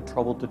the kind of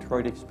trouble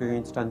Detroit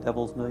experienced on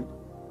Devil's Night.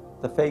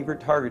 The favorite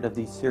target of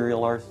these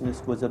serial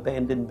arsonists was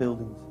abandoned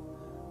buildings.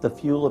 The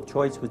fuel of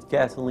choice was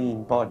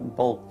gasoline bought in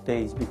bulk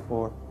days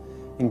before,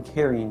 in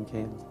carrying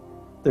cans.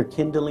 Their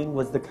kindling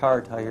was the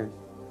car tires.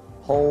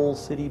 Whole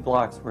city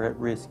blocks were at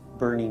risk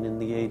burning in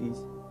the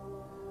 80s.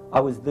 I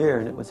was there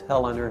and it was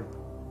hell on earth.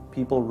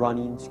 People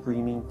running,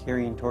 screaming,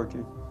 carrying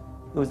torches.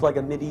 It was like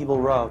a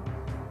medieval rout.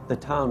 The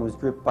town was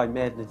gripped by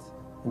madness,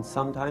 and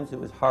sometimes it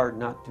was hard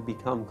not to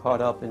become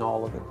caught up in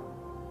all of it.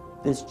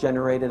 This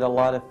generated a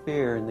lot of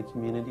fear in the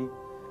community.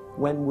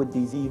 When would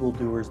these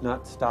evildoers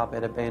not stop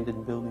at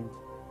abandoned buildings?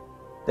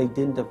 They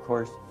didn't, of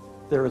course.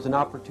 There was an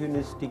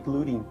opportunistic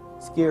looting,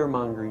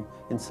 scaremongering,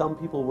 and some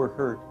people were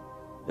hurt.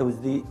 It was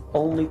the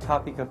only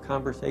topic of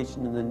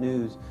conversation in the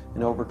news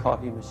and over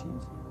coffee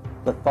machines.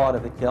 The thought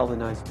of it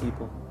galvanized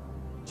people.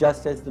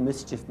 Just as the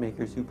mischief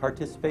makers who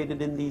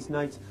participated in these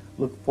nights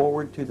looked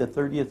forward to the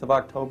 30th of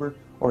October,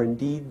 or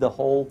indeed the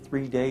whole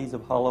 3 days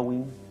of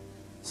Halloween,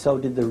 so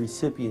did the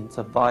recipients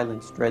of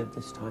violence dread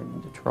this time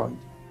in Detroit.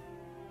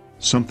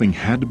 Something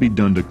had to be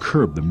done to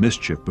curb the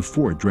mischief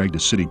before it dragged the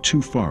city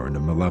too far into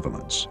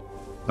malevolence.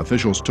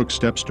 Officials took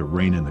steps to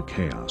rein in the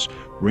chaos,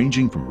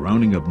 ranging from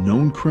rounding up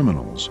known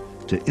criminals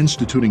to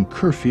instituting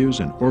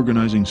curfews and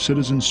organizing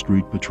citizen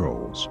street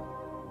patrols.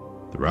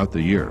 Throughout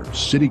the year,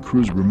 city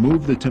crews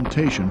removed the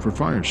temptation for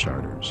fire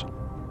starters.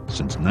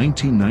 Since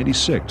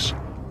 1996,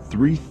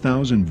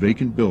 3,000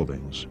 vacant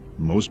buildings,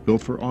 most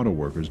built for auto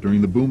workers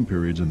during the boom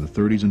periods in the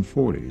 30s and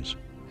 40s,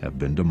 have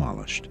been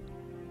demolished.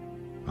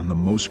 On the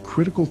most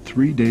critical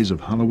 3 days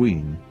of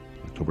Halloween,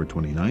 October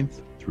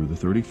 29th through the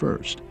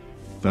 31st,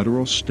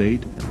 federal,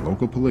 state, and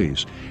local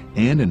police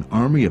and an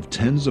army of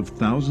tens of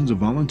thousands of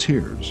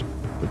volunteers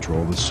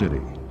patrol the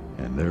city.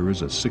 And there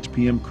is a 6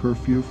 p.m.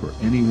 curfew for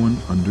anyone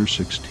under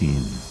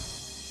 16.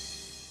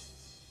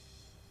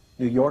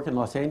 New York and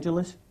Los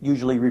Angeles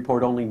usually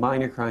report only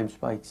minor crime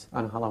spikes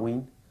on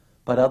Halloween,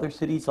 but other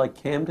cities like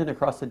Camden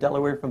across the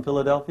Delaware from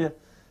Philadelphia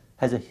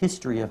has a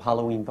history of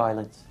Halloween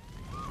violence.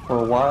 For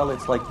a while,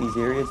 it's like these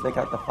areas that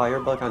got the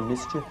firebug on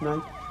mischief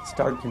night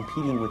started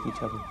competing with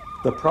each other.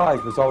 The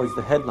prize was always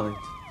the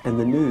headlines and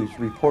the news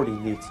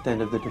reporting the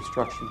extent of the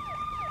destruction.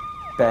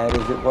 Bad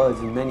as it was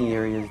in many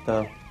areas,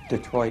 though,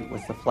 Detroit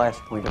was the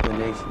flashpoint of the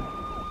nation.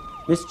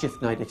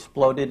 Mischief Night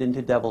exploded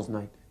into Devil's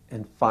Night,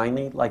 and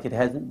finally, like it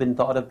hasn't been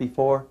thought of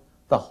before,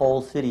 the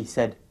whole city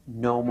said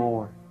no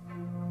more.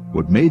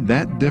 What made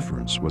that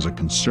difference was a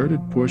concerted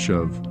push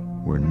of,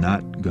 we're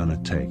not gonna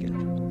take it.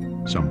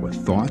 Some with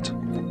thought,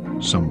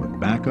 some with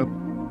backup,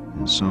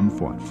 and some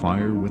fought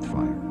fire with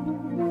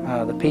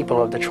fire. The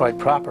people of Detroit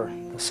proper,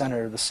 the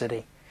center of the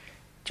city,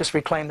 just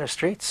reclaimed their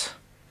streets.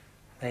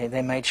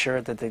 They made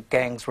sure that the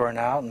gangs weren't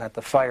out and that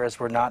the fires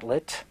were not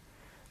lit.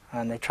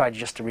 And they tried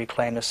just to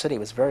reclaim the city. It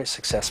was very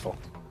successful.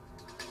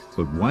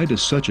 But why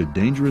does such a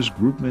dangerous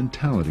group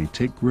mentality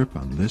take grip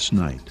on this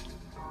night?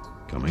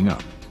 Coming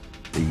up,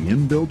 the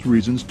inbuilt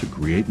reasons to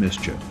create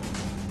mischief.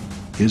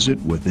 Is it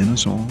within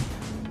us all?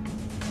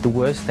 The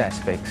worst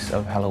aspects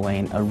of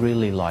Halloween are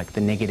really like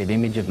the negative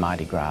image of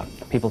Mardi Gras.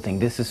 People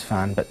think this is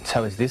fun, but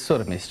so is this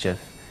sort of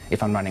mischief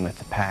if I'm running with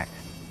the pack.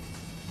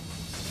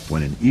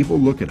 When an evil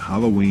look at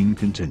Halloween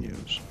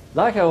continues.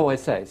 Like I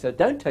always say, so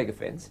don't take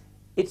offense.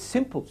 It's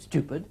simple,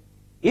 stupid.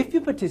 If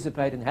you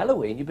participate in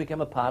Halloween, you become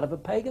a part of a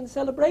pagan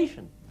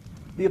celebration.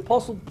 The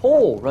Apostle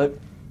Paul wrote,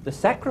 "The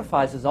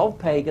sacrifices of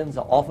pagans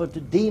are offered to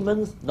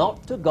demons,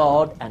 not to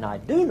God, and I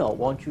do not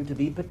want you to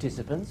be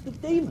participants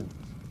with demons."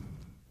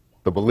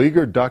 The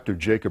beleaguered Dr.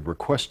 Jacob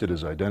requested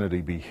his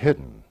identity be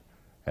hidden,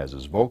 as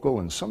his vocal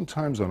and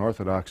sometimes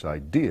unorthodox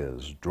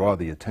ideas draw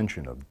the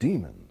attention of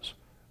demons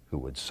who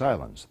would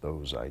silence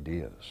those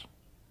ideas.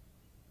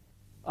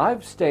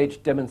 I've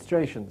staged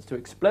demonstrations to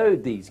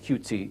explode these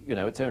cutesy,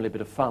 it's only a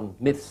bit of fun,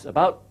 myths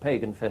about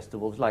pagan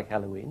festivals like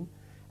Halloween,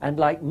 and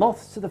like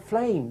moths to the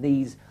flame,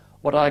 these,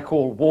 what I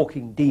call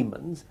walking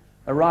demons,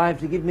 arrive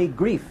to give me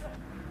grief,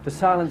 to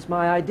silence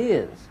my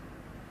ideas.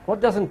 What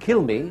doesn't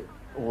kill me,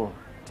 or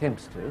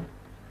attempts to,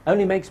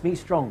 only makes me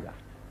stronger.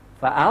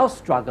 For our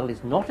struggle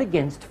is not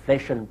against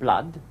flesh and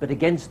blood, but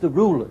against the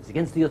rulers,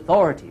 against the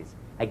authorities,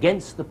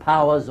 against the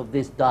powers of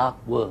this dark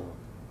world.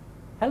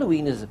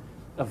 Halloween is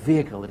a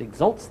vehicle that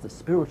exalts the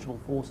spiritual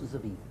forces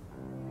of evil.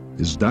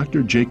 Is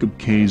Dr. Jacob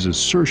K's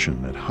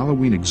assertion that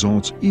Halloween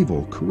exalts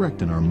evil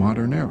correct in our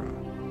modern era?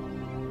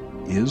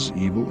 Is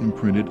evil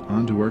imprinted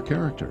onto our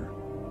character?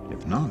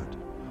 If not,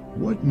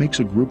 what makes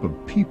a group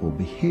of people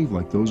behave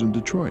like those in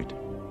Detroit?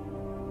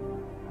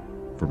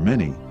 For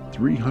many,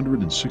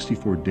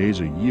 364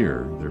 days a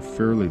year, they're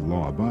fairly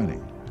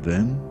law-abiding.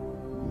 Then,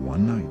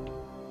 one night.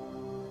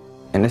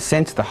 In a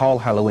sense, the whole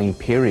Halloween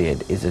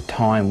period is a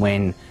time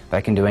when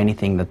they can do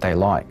anything that they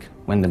like,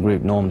 when the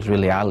group norms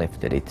really are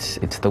lifted.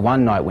 It's the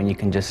one night when you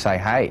can just say,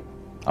 hey,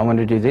 I want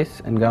to do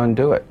this, and go and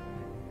do it.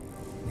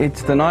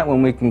 It's the night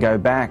when we can go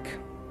back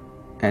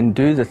and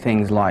do the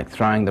things like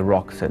throwing the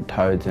rocks at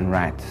toads and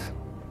rats.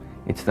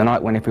 It's the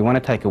night when if we want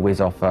to take a whiz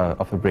off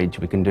a bridge,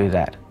 we can do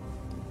that.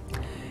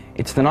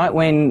 It's the night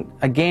when,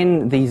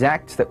 again, these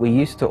acts that we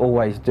used to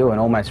always do and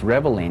almost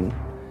revel in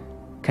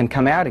can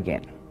come out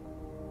again.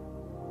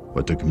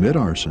 But to commit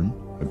arson,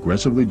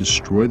 aggressively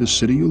destroy the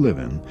city you live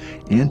in,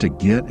 and to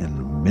get an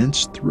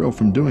immense thrill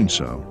from doing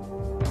so.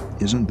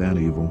 Isn't that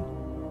evil?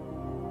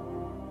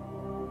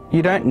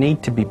 You don't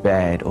need to be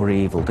bad or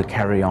evil to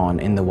carry on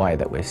in the way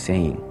that we're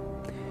seeing.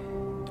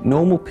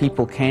 Normal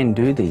people can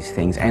do these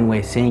things, and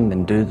we're seeing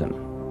them do them.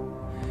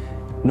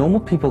 Normal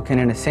people can,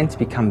 in a sense,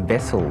 become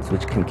vessels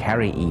which can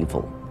carry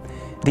evil.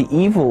 The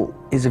evil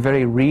is a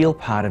very real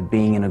part of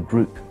being in a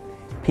group.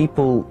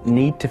 People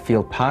need to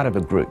feel part of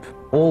a group,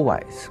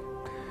 always.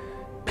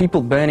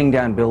 People burning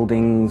down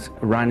buildings,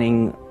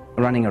 running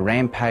a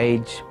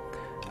rampage,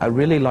 are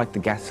really like the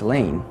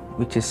gasoline,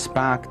 which is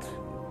sparked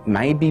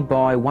maybe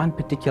by one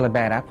particular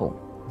bad apple.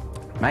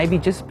 Maybe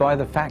just by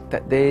the fact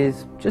that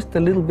there's just a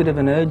little bit of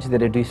an urge there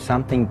to do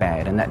something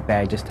bad, and that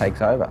bad just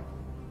takes over.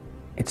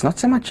 It's not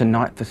so much a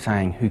night for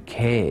saying, who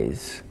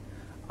cares?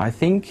 I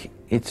think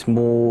it's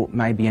more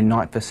maybe a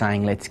night for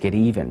saying, let's get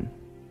even.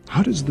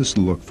 How does this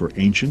look for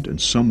ancient and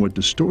somewhat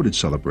distorted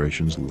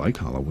celebrations like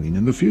Halloween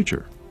in the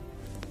future?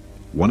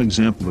 One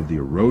example of the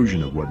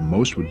erosion of what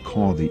most would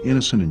call the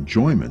innocent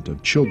enjoyment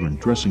of children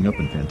dressing up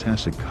in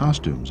fantastic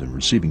costumes and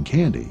receiving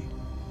candy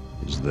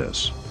is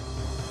this.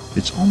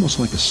 It's almost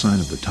like a sign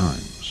of the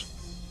times.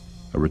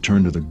 A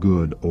return to the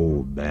good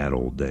old, bad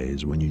old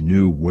days when you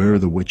knew where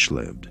the witch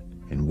lived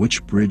and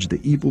which bridge the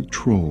evil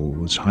troll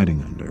was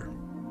hiding under.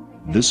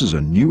 This is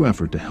a new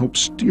effort to help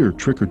steer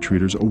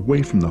trick-or-treaters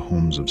away from the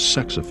homes of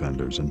sex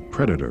offenders and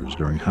predators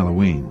during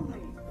Halloween.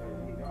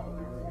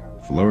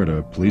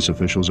 Florida police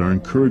officials are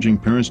encouraging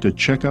parents to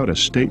check out a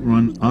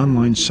state-run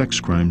online sex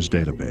crimes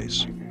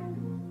database.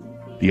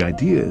 The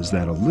idea is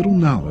that a little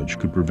knowledge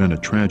could prevent a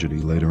tragedy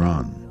later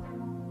on.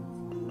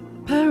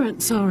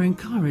 Parents are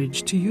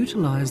encouraged to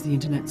utilize the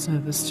internet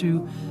service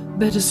to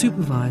better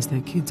supervise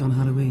their kids on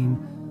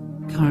Halloween.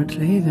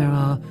 Currently, there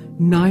are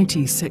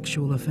 90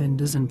 sexual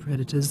offenders and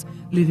predators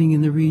living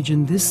in the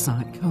region this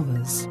site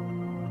covers.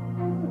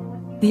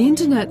 The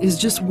internet is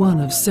just one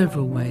of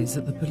several ways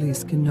that the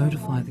police can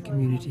notify the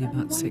community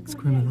about sex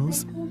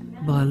criminals.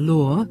 By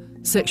law,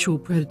 sexual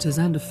predators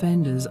and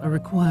offenders are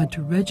required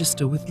to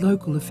register with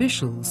local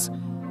officials.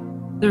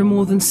 There are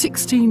more than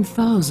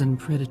 16,000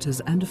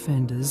 predators and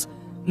offenders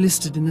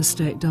listed in the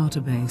state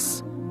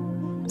database.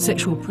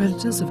 Sexual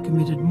predators have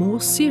committed more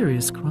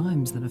serious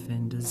crimes than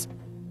offenders.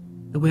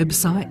 The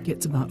website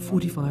gets about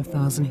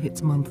 45,000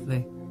 hits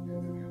monthly.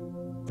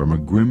 From a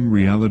grim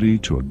reality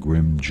to a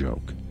grim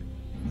joke.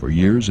 For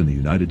years in the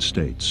United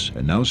States,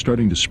 and now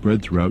starting to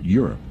spread throughout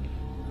Europe,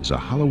 is a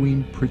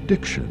Halloween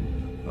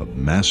prediction of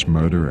mass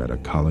murder at a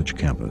college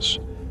campus.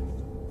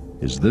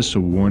 Is this a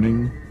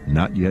warning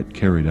not yet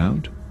carried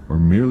out, or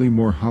merely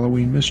more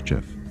Halloween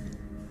mischief?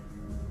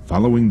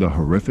 Following the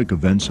horrific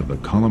events of the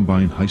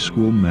Columbine High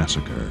School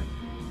massacre,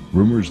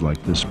 rumors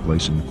like this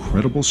place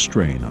incredible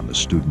strain on the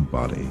student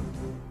body.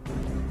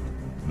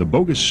 The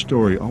bogus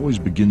story always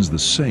begins the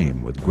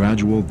same, with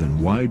gradual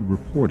then wide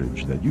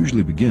reportage that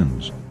usually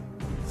begins,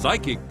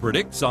 Psychic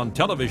predicts on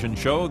television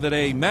show that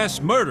a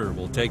mass murder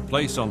will take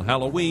place on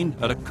Halloween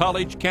at a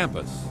college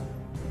campus.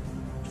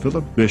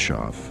 Philip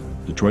Bischoff,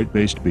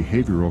 Detroit-based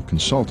behavioral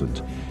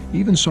consultant,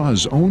 even saw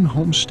his own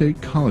home state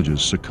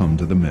colleges succumb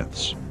to the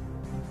myths.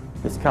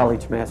 This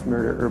college mass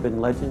murder urban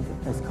legend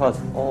has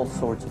caused all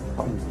sorts of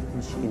problems at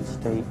Michigan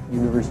State,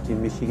 University of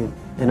Michigan,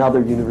 and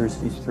other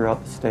universities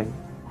throughout the state.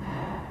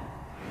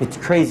 It's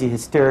crazy,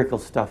 hysterical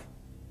stuff,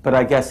 but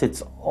I guess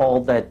it's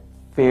all that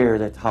fear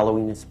that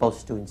Halloween is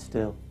supposed to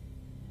instill.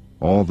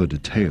 All the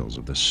details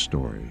of this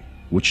story,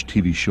 which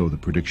TV show the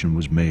prediction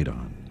was made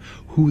on,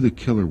 who the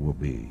killer will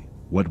be,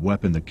 what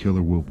weapon the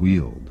killer will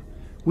wield,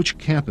 which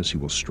campus he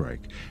will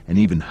strike, and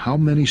even how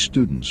many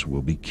students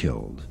will be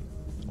killed,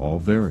 all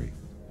vary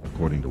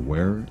according to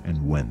where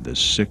and when this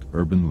sick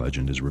urban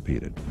legend is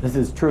repeated. This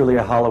is truly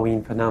a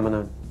Halloween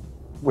phenomenon,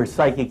 where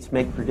psychics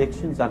make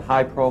predictions on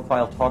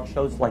high-profile talk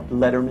shows like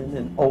Letterman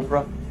and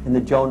Oprah and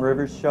the Joan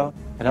Rivers Show.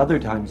 At other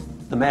times,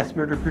 the mass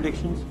murder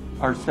predictions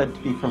are said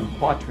to be from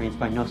quatrains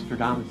by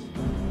Nostradamus.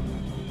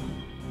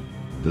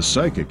 The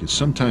psychic is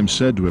sometimes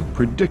said to have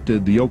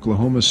predicted the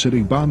Oklahoma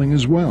City bombing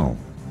as well,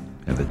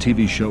 and the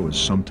TV show is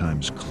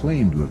sometimes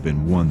claimed to have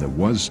been one that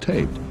was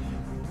taped,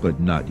 but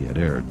not yet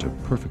aired to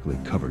perfectly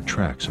cover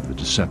tracks of the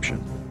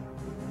deception.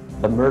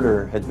 The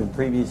murderer had been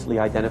previously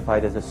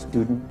identified as a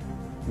student,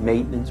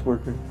 maintenance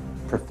worker,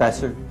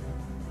 professor,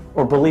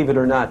 or believe it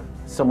or not,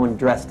 someone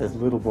dressed as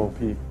Little Bo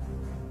Peep.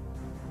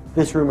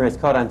 This rumor has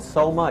caught on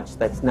so much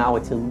that now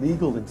it's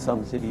illegal in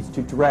some cities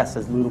to dress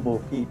as Little Bo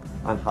Peep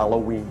on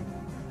Halloween.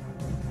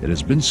 It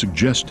has been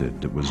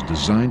suggested it was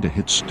designed to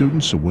hit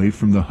students away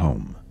from the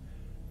home.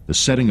 The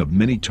setting of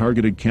many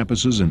targeted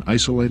campuses in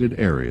isolated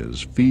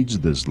areas feeds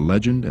this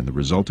legend and the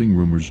resulting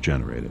rumors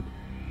generated.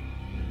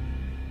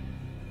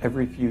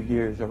 Every few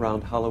years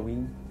around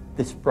Halloween,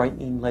 this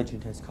frightening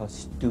legend has caused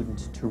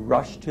students to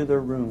rush to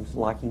their rooms,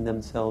 locking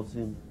themselves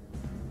in.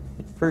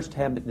 It first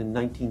happened in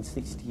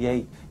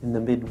 1968 in the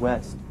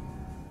Midwest,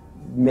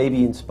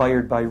 maybe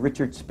inspired by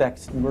Richard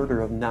Speck's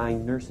murder of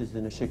 9 nurses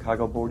in a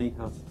Chicago boarding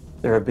house.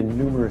 There have been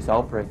numerous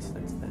outbreaks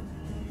since then.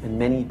 and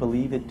many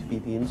believe it to be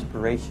the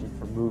inspiration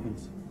for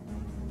movies.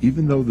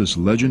 Even though this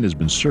legend has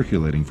been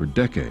circulating for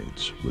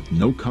decades, with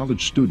no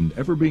college student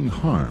ever being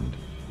harmed,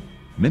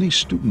 many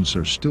students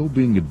are still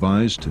being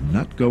advised to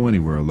not go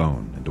anywhere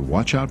alone and to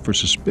watch out for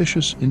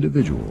suspicious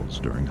individuals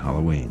during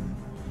Halloween.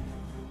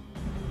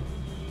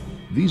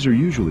 These are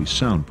usually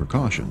sound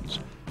precautions,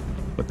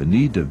 but the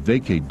need to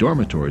vacate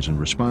dormitories in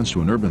response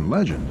to an urban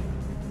legend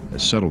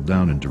has settled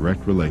down in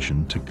direct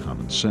relation to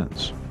common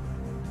sense.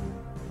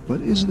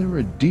 But is there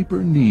a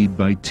deeper need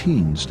by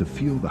teens to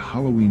feel the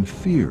Halloween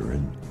fear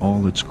in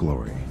all its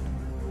glory?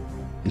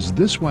 Is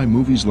this why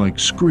movies like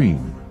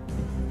Scream,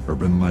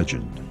 Urban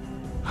Legend,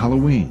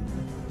 Halloween,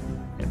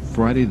 and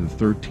Friday the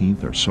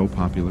 13th are so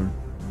popular?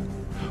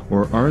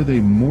 Or are they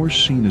more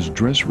seen as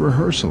dress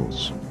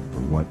rehearsals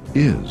for what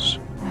is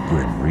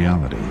grim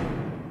reality?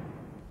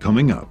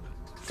 Coming up,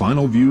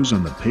 final views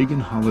on the pagan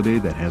holiday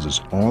that has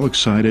us all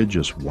excited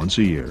just once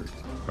a year.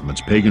 From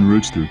its pagan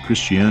roots through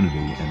Christianity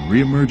and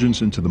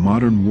reemergence into the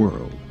modern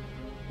world,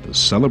 the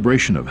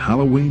celebration of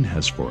Halloween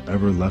has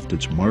forever left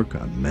its mark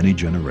on many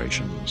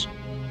generations.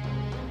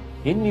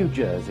 In New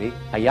Jersey,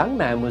 a young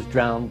man was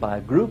drowned by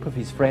a group of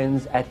his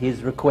friends at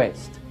his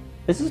request.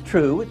 This is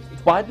true,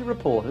 it's widely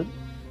reported,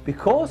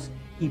 because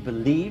he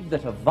believed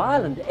that a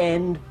violent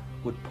end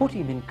would put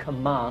him in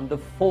command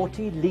of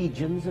 40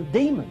 legions of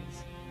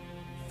demons.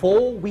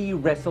 For we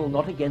wrestle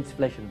not against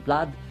flesh and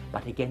blood,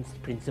 but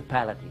against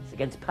principalities,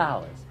 against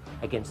powers,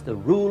 against the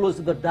rulers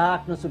of the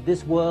darkness of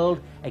this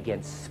world,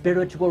 against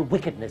spiritual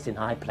wickedness in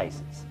high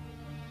places.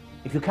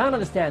 If you can't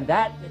understand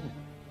that, then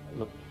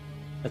look,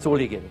 that's all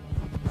you're getting.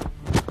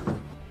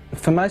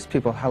 For most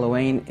people,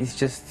 Halloween is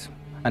just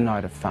a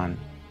night of fun.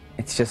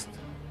 It's just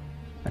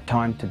a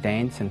time to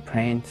dance and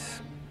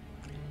prance.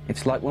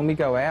 It's like when we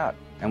go out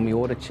and we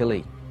order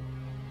chili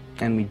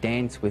and we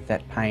dance with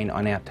that pain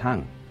on our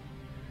tongue.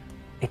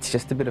 It's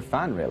just a bit of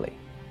fun, really.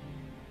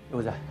 It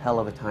was a hell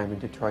of a time in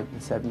Detroit in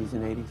the 70s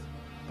and 80s,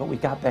 but we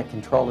got back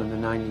control in the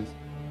 90s,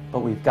 but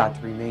we've got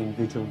to remain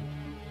vigilant.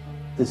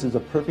 This is a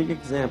perfect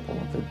example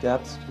of the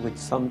depths to which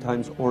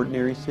sometimes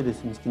ordinary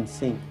citizens can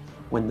sink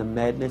when the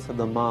madness of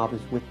the mob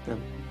is with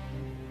them.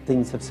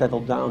 Things have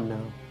settled down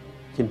now.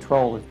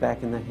 Control is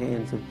back in the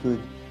hands of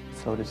good,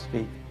 so to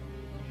speak.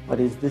 But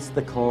is this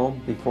the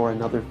calm before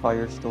another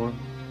firestorm?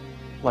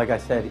 Like I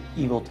said,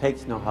 evil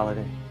takes no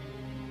holiday.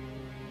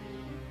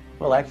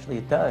 Well, actually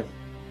it does.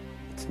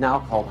 It's now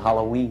called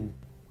Halloween.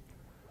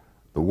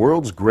 The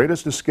world's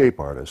greatest escape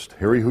artist,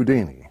 Harry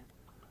Houdini,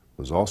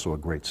 was also a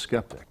great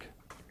skeptic.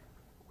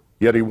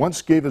 Yet he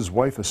once gave his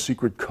wife a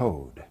secret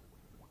code.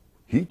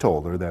 He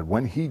told her that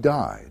when he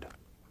died,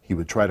 he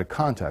would try to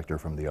contact her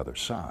from the other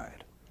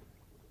side.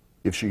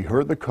 If she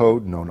heard the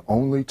code known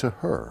only to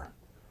her,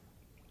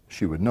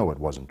 she would know it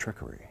wasn't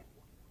trickery.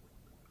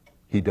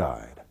 He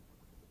died.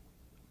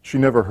 She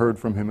never heard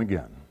from him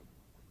again.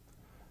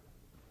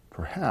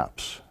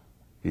 Perhaps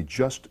he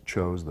just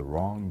chose the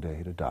wrong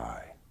day to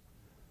die.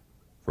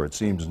 For it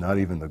seems not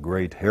even the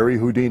great Harry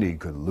Houdini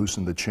could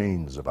loosen the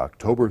chains of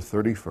October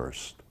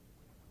 31st,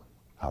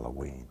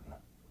 Halloween.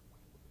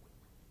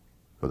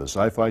 For the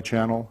Sci-Fi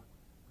Channel,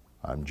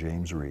 I'm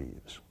James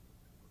Reeves.